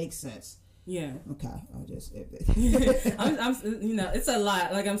that makes sense. Yeah. Okay. I'll just. I'm it's a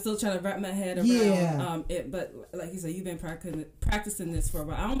lot. Like, I'm still trying to wrap my head around it. But like you said, you've been practicing this for a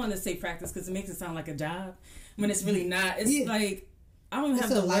while. I don't want to say practice because it makes it sound like a job when it's really not. It's like, I don't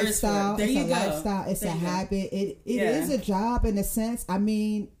have the words for it. There you go. Lifestyle. It's a habit. It is a job in a sense. I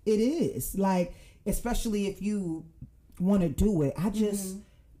mean, it is. Like, especially if you want to do it. I just.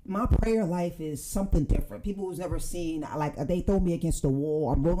 My prayer life is something different. People who's never seen, like, they throw me against the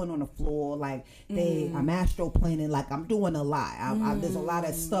wall. I'm rolling on the floor. Like, I'm astroplaning. Like, I'm doing a lot. There's a lot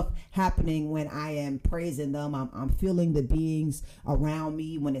of stuff happening when I am praising them. I'm feeling the beings around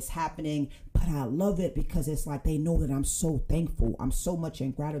me when it's happening. But I love it because it's like they know that I'm so thankful. I'm so much in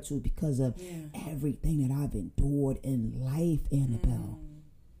gratitude because of everything that I've endured in life, Annabelle.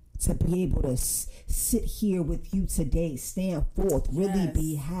 To be able to sit here with you today, stand forth, really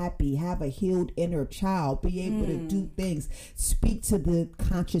be happy, have a healed inner child, be able to do things, speak to the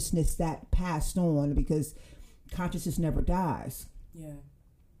consciousness that passed on, because consciousness never dies. Yeah.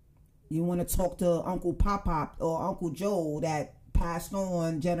 You want to talk to Uncle Pop or Uncle Joe that passed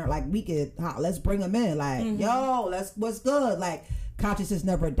on, like, we could, let's bring them in, like, yo, what's good? Like, consciousness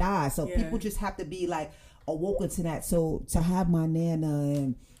never dies. So people just have to be like awoken to that. So to have my Nana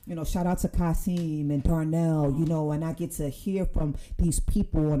and, shout out to Kasim and Darnell, and I get to hear from these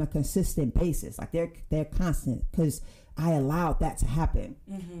people on a consistent basis. Like, they're constant because I allowed that to happen.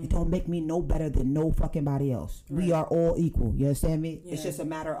 It don't make me no better than no fucking body else. Right. We are all equal. You understand me? Yeah. It's just a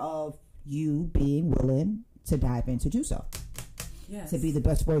matter of you being willing to dive in to do so. Yes. To be the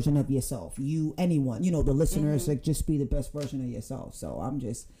best version of yourself. Anyone, the listeners, like, just be the best version of yourself. So I'm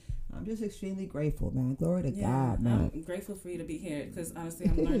just extremely grateful, man. Glory to God, man. I'm grateful for you to be here because honestly,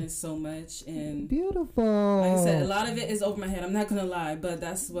 I'm learning so much. And beautiful. Like I said, a lot of it is over my head. I'm not gonna lie, but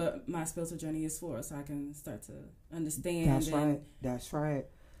that's what my spiritual journey is for, so I can start to understand. That's right.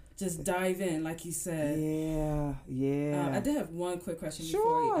 Just dive in, like you said. Yeah. I did have one quick question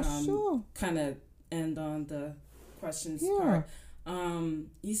before we kind of end on the questions part.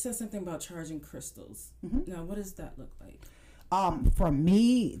 You said something about charging crystals. Now, what does that look like? For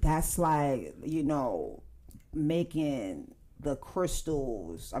me, that's like, making the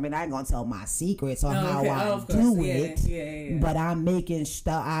crystals. I mean, I ain't gonna tell my secrets on how I do it, but I'm making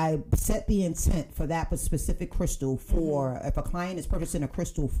stuff. I set the intent for that specific crystal for if a client is purchasing a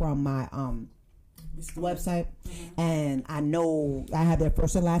crystal from my website, and I know I have their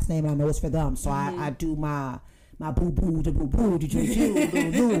first and last name, and I know it's for them, so I do my boo boo da boo boo da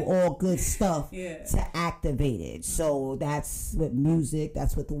do all good stuff to activate it. So that's with music,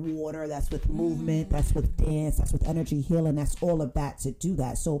 that's with water, that's with movement, that's with dance, that's with energy healing, that's all of that to do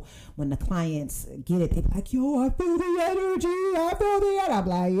that. So when the clients get it, they're like, yo, I feel the energy, I'm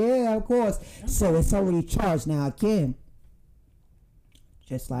like, yeah, of course. So it's already charged. Now again,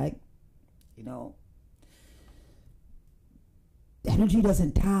 just like, energy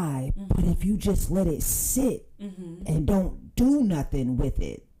doesn't die, but if you just let it sit and don't do nothing with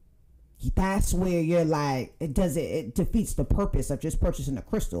it, that's where you're like, it defeats the purpose of just purchasing a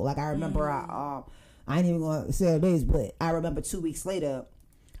crystal. Like, I remember, I ain't even gonna say it is, but I remember 2 weeks later,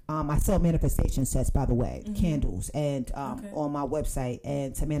 I sell manifestation sets, by the way, candles, and on my website,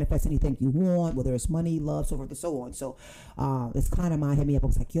 and to manifest anything you want, whether it's money, love, so forth and so on. So this client of mine hit me up. I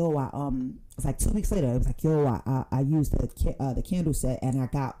was like, yo, it's like 2 weeks later. It was like, yo, I used the candle set, and I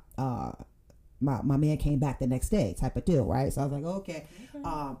got my man came back the next day, type of deal, right? So I was like, okay.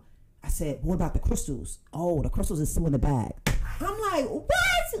 I said, what about the crystals? Oh, the crystals is still in the bag. I'm like, what?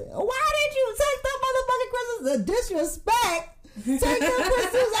 Why did you take the motherfucking crystals? The disrespect. Take the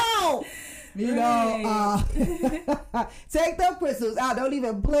crystals out. You know, take them crystals out. Don't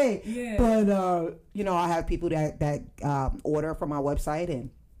even blink. Yeah. But you know, I have people that order from my website and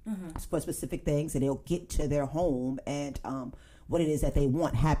for specific things, and they'll get to their home, and what it is that they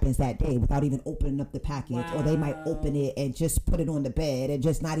want happens that day without even opening up the package. Or they might open it and just put it on the bed and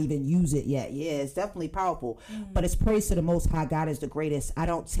just not even use it yet. Yeah, it's definitely powerful. But it's praise to the Most High. God is the greatest. I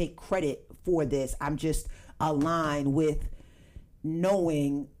don't take credit for this. I'm just aligned with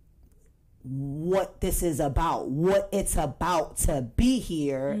knowing what this is about, what it's about to be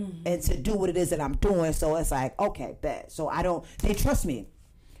here and to do what it is that I'm doing. So it's like, okay, bet. So they trust me.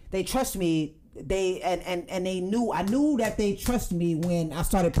 They trust me. And they knew, I knew that they trust me when I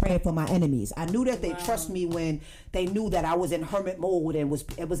started praying for my enemies. I knew that they trust me when they knew that I was in hermit mode and was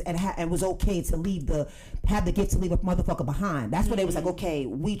okay to have the gift to leave a motherfucker behind. That's when they was like, okay,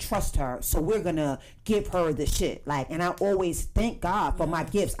 we trust her, so we're gonna give her the shit. Like, and I always thank God for my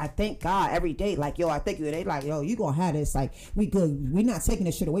gifts. I thank God every day. Like, yo, I thank you. They like, yo, you gonna have this. Like, we good. We're not taking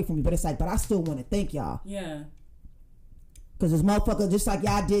this shit away from you. But it's like, but I still want to thank y'all. Yeah. Because this motherfucker, just like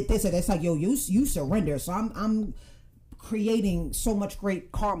y'all did this, and it's like, yo, you surrender. So I'm creating so much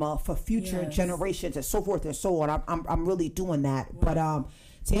great karma for future generations and so forth and so on. I'm really doing that. Wow.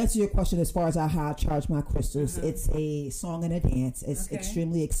 But to answer your question, as far as how I charge my crystals, it's a song and a dance. It's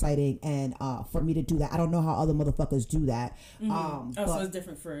extremely exciting, and for me to do that, I don't know how other motherfuckers do that. So it's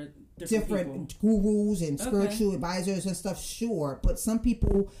different for different gurus and spiritual advisors and stuff. Sure, but some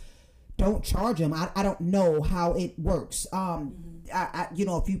people don't charge them. I don't know how it works. I you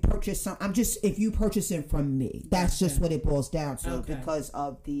know, if you purchase if you purchase it from me, that's just what it boils down to, because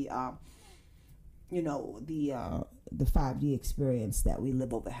of the you know, the 5D experience that we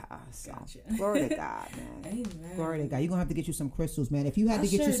live over here. So, glory to God, man. Amen. Glory to God. You're gonna have to get you some crystals, man. If you had to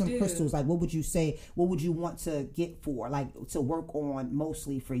get you some crystals, like, what would you say? What would you want to get for, like, to work on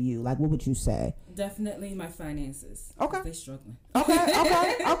mostly for you? Like, what would you say? Definitely my finances. Okay. They're struggling. Okay.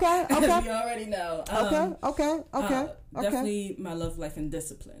 You already know. Okay. Definitely my love life and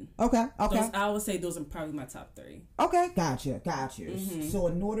discipline. Okay. I would say those are probably my top 3. Okay. Gotcha. So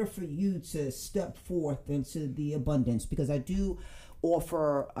in order for you to step forth into the abundance, because I do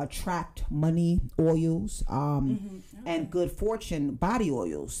offer attract money oils and good fortune body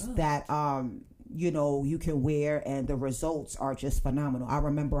oils that you know, you can wear, and the results are just phenomenal. I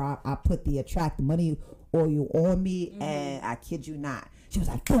remember I put the attract money oil on me, and I kid you not, she was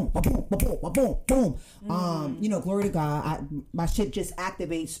like, boom, boom, boom, boom, boom. You know, glory to God. My shit just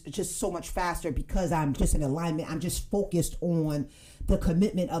activates just so much faster because I'm just in alignment. I'm just focused on the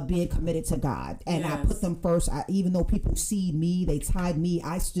commitment of being committed to God. And I put them first. Even though people seed me, they tied me,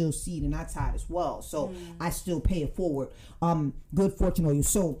 I still seed and I tied as well. So I still pay it forward. Good fortune oil.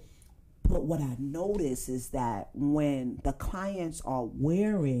 So, but what I notice is that when the clients are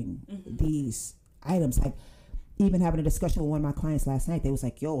wearing these items, like even having a discussion with one of my clients last night, they was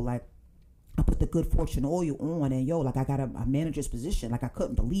like, yo, like, I put the good fortune oil on, and yo, like, I got a manager's position. Like, I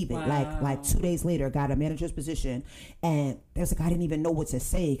couldn't believe it. Wow. Like 2 days later, got a manager's position, and it was like, I didn't even know what to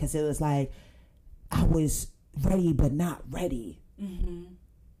say, because it was like, I was ready but not ready.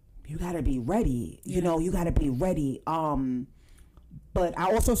 You gotta be ready. You know, you gotta be ready. But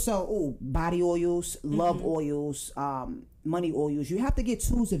I also sell body oils, love oils, money oils. You have to get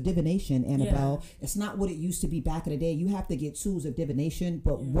tools of divination, Annabelle. It's not what it used to be back in the day. You have to get tools of divination.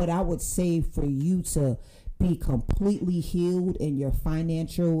 But what I would say for you to be completely healed in your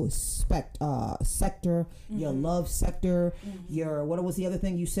financial sector, your love sector, your, what was the other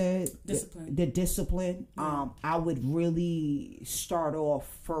thing you said? Discipline. The discipline. I would really start off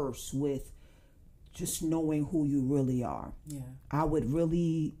first with just knowing who you really are. Yeah. I would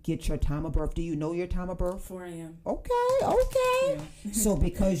really get your time of birth. Do you know your time of birth? 4 a.m. Okay. Yeah. So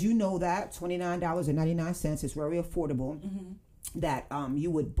because you know that, $29.99 is very affordable. That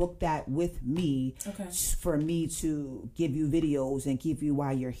you would book that with me for me to give you videos and give you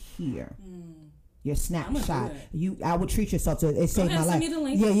while you're here. Your snapshot. I would treat yourself to it. It saved my life.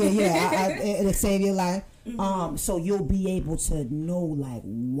 Yeah. It'll save your life. So you'll be able to know, like,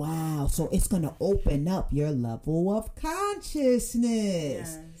 wow. So it's gonna open up your level of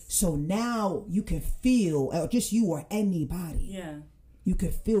consciousness. So now you can feel, or just you or anybody. Yeah. You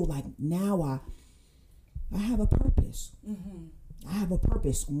can feel like, now I have a purpose. I have a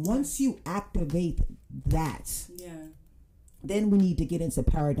purpose. Once you activate that, then we need to get into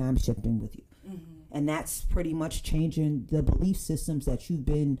paradigm shifting with you. And that's pretty much changing the belief systems that you've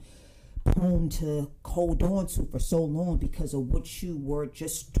been prone to hold on to for so long because of what you were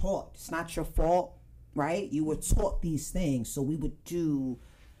just taught. It's not your fault, right? You were taught these things. So we would do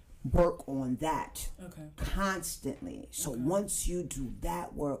work on that constantly. So once you do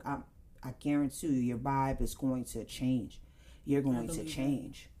that work, I guarantee you, your vibe is going to change. You're going to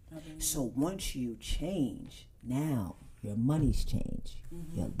change. So once you change, now your money's changed,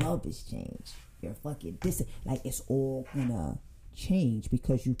 your love is changed, your fucking like it's all gonna change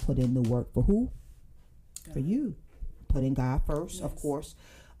because you put in the work for who? God. For you. Put in God first, of course,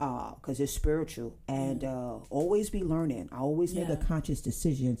 because it's spiritual, and always be learning. I always make a conscious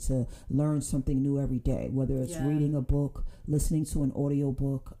decision to learn something new every day, whether it's reading a book, listening to an audio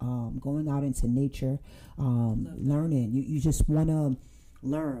book, going out into nature, learning. You just want to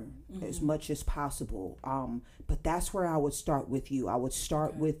learn as much as possible. But that's where I would start with you. I would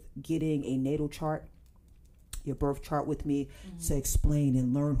start with getting a natal chart, your birth chart with me, to explain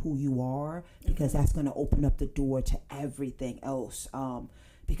and learn who you are, because that's going to open up the door to everything else.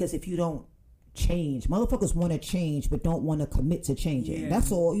 Because if you don't change, motherfuckers want to change but don't want to commit to changing.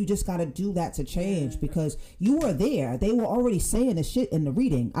 That's all. You just got to do that to change, because you were there. They were already saying the shit in the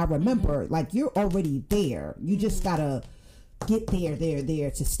reading. I remember, like, you're already there. You just got to get there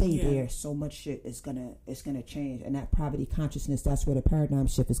to stay there. So much shit is gonna change, and that poverty consciousness, that's where the paradigm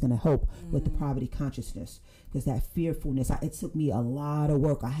shift is gonna help with the poverty consciousness, because that fearfulness, it took me a lot of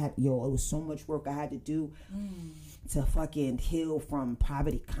work. It was so much work I had to do to fucking heal from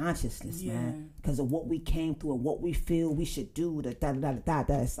poverty consciousness, man, because of what we came through and what we feel we should do.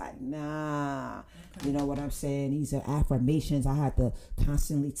 That's like, nah. You know what I'm saying? These are affirmations I had to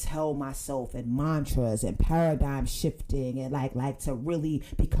constantly tell myself, and mantras and paradigm shifting, and like to really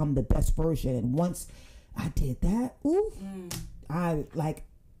become the best version. And once I did that,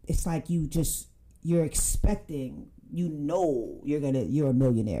 it's like you're expecting, you're a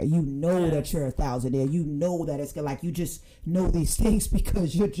millionaire. You know that you're a thousandaire. You know that it's like, you just know these things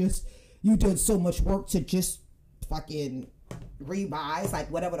because you did so much work to just fucking revise,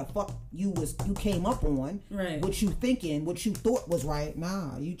 like whatever the fuck you came up on, right? What you thought was right.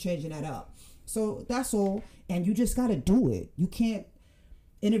 Nah, you changing that up. So that's all, and you just gotta do it. You can't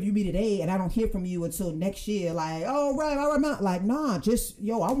interview me today and I don't hear from you until next year. Like, oh right, I remember. Like, nah, just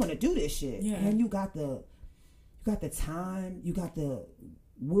I want to do this shit. Yeah. And you got the time, you got the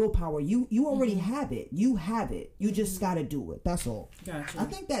willpower. You already have it. You have it. You just got to do it. That's all. Gotcha. I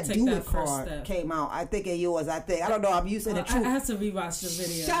think that do it card came out. I think it yours. I don't know. I'm using the truth. I have to rewatch the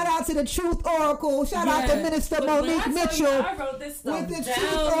video. Shout out to the Truth Oracle. Shout out to Minister Monique Mitchell. I wrote this stuff with the down.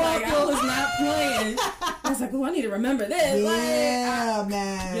 Truth Oracle. Like, I was not playing. I was like, oh, I need to remember this. Yeah,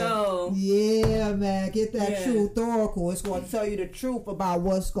 man. Yo. Yeah, man. Get that Truth Oracle. It's going to tell you the truth about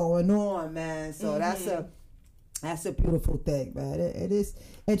what's going on, man. So that's a beautiful thing, man. It is.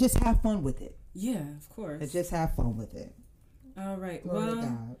 And just have fun with it. Yeah, of course. And just have fun with it. All right. Glory to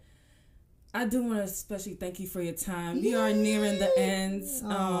God. I do want to especially thank you for your time. We are nearing the end.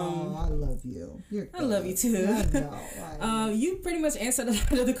 I love you. I love you too. I know. You pretty much answered a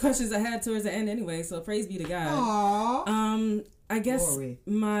lot of the questions I had towards the end anyway, so praise be to God. Aww. I guess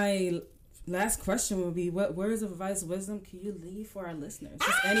my last question would be, what words of advice, wisdom can you leave for our listeners?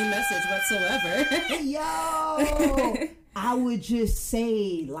 Just any message whatsoever. Yo, I would just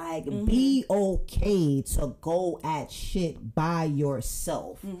say, like, be okay to go at shit by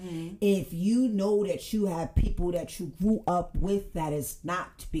yourself. If you know that you have people that you grew up with that is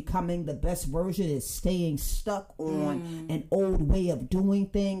not becoming the best version, is staying stuck on an old way of doing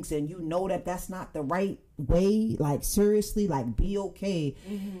things, and you know that that's not the right way, like, seriously, like, be okay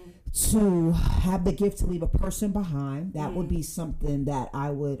to have the gift to leave a person behind. That would be something that I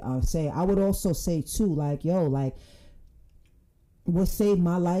would say. I would also say too, like, yo, like, what saved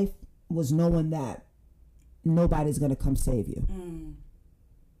my life was knowing that nobody's gonna come save you.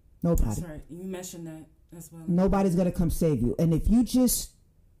 Nobody. That's right. You mentioned that as well. Nobody's gonna come save you. And if you just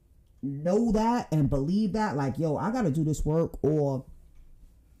know that and believe that, like, yo, I gotta do this work, or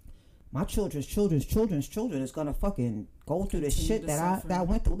my children's children is gonna fucking go through the shit that I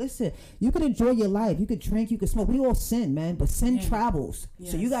went through. Listen, you can enjoy your life, you could drink, you could smoke. We all sin, man, but sin travels.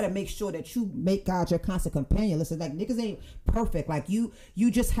 Yes. So you got to make sure that you make God your constant companion. Listen, like, niggas ain't perfect. Like, you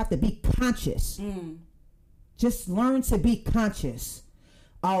just have to be conscious. Just learn to be conscious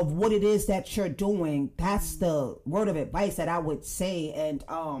of what it is that you're doing. That's the word of advice that I would say. And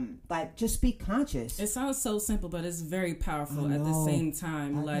like, just be conscious. It sounds so simple, but it's very powerful at the same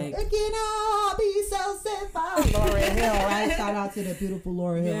time. Like, it can all be so simple. Lauryn Hill, right? Shout out to the beautiful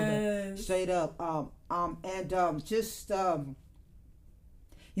Lauryn Hill. Yes. Straight up. Just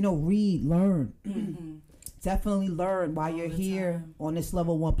read, learn. Definitely learn while you're here on this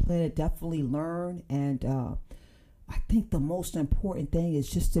level 1 planet. Definitely learn. And I think the most important thing is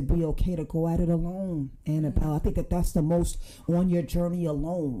just to be okay to go at it alone, Annabelle. I think that's the most on your journey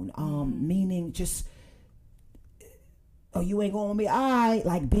alone. Meaning just oh, you ain't going with me. All right,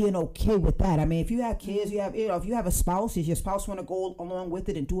 like being okay with that. I mean, if you have kids, if you have a spouse, if your spouse want to go along with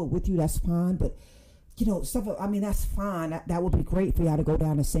it and do it with you, that's fine. But stuff. I mean, that's fine. That would be great for y'all to go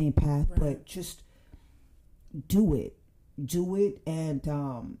down the same path. Right. But just do it,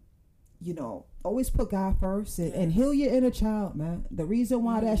 and always put God first and heal your inner child, man. The reason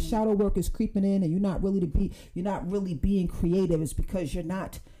why that shadow work is creeping in and you're not really being creative is because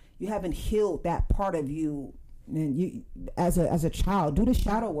you haven't healed that part of you. And you, as a child, do the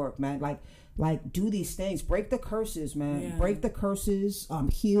shadow work, man. Like do these things, break the curses, man. Break the curses,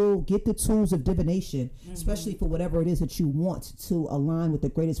 heal, get the tools of divination, especially for whatever it is that you want to align with the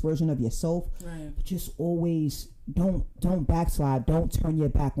greatest version of yourself. Right. But just always don't backslide. Don't turn your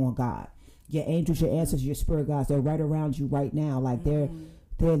back on God. Your angels, your ancestors, your spirit guides, they're right around you right now. Like they're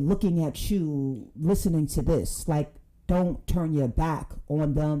looking at you, listening to this. Like, don't turn your back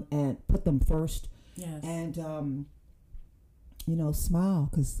on them and put them first. Yes. And smile,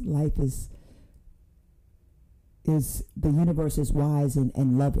 because life is the universe is wise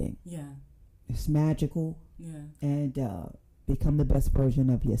and loving. Yeah. It's magical. Yeah. And become the best version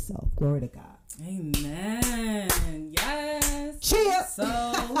of yourself. Glory to God. Amen. Yes. Cheers.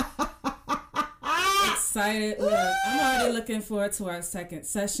 So excited. Look, I'm already looking forward to our second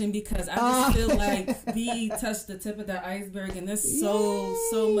session because I just feel like we touched the tip of the iceberg and there's so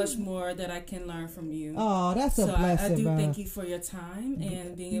much more that I can learn from you. Oh, that's a blessing. I do thank you for your time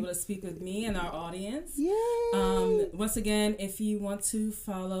and being able to speak with me and our audience. Yay. Once again, if you want to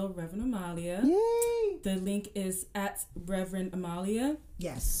follow Reverend Amalia, the link is at Reverend Amalia.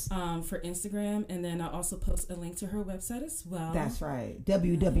 Yes. For Instagram, and then I'll also post a link to her website as well. That's right.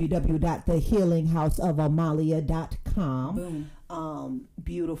 www.thehealinghouseofamalia.com. Boom.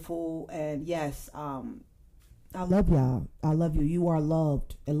 Beautiful. And yes, I love y'all. I love you. You are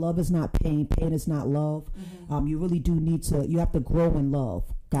loved. And love is not pain. Pain is not love. Mm-hmm. You really do you have to grow in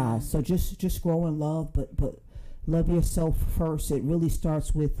love, guys. So just grow in love, but love yourself first. It really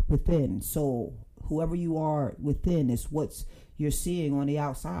starts within. So whoever you are within is what's you're seeing on the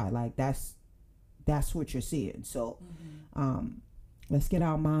outside. Like that's what you're seeing. So let's get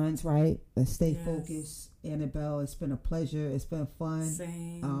our minds right. Let's stay focused. Annabelle, it's been a pleasure. It's been fun.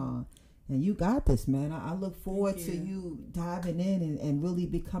 Same. And you got this, man. I look forward to you diving in and really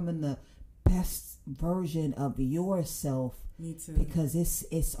becoming the best version of yourself. Me too. Because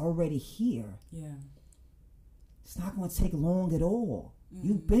it's already here. Yeah. It's not going to take long at all.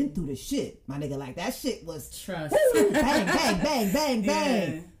 You've been through the shit, my nigga. Like, that shit was trust. Woo, bang, bang, bang, bang,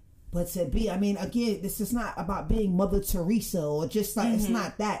 bang. Yeah. But to be, again, this is not about being Mother Teresa or just like, it's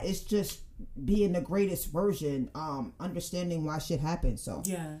not that. It's just being the greatest version, understanding why shit happens. So,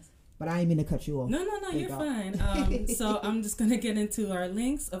 yes. But I ain't mean to cut you off. No, you're fine. So I'm just going to get into our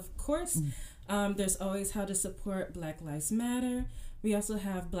links, of course. There's always how to support Black Lives Matter. We also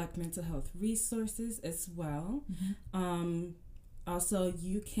have Black mental health resources as well. Also,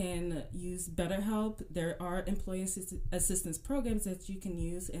 you can use BetterHelp. There are employee assistance programs that you can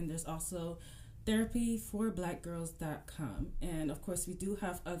use, and there's also therapyforblackgirls.com. And of course, we do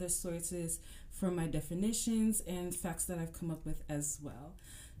have other sources from my definitions and facts that I've come up with as well.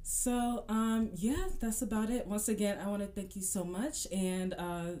 So, that's about it. Once again, I want to thank you so much. And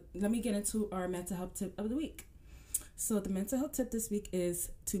let me get into our mental health tip of the week. So the mental health tip this week is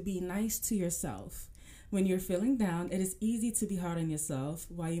to be nice to yourself. When you're feeling down, it is easy to be hard on yourself.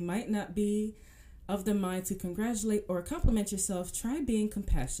 While you might not be of the mind to congratulate or compliment yourself, try being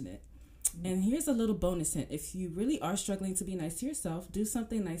compassionate. And here's a little bonus hint. If you really are struggling to be nice to yourself, do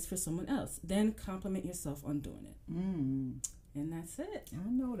something nice for someone else. Then compliment yourself on doing it. And that's it. I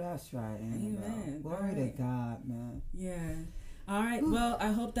know that's right. Amen. Glory to God, man. Yeah. All right. Well,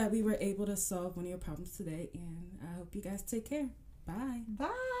 I hope that we were able to solve one of your problems today. And I hope you guys take care. Bye. Bye.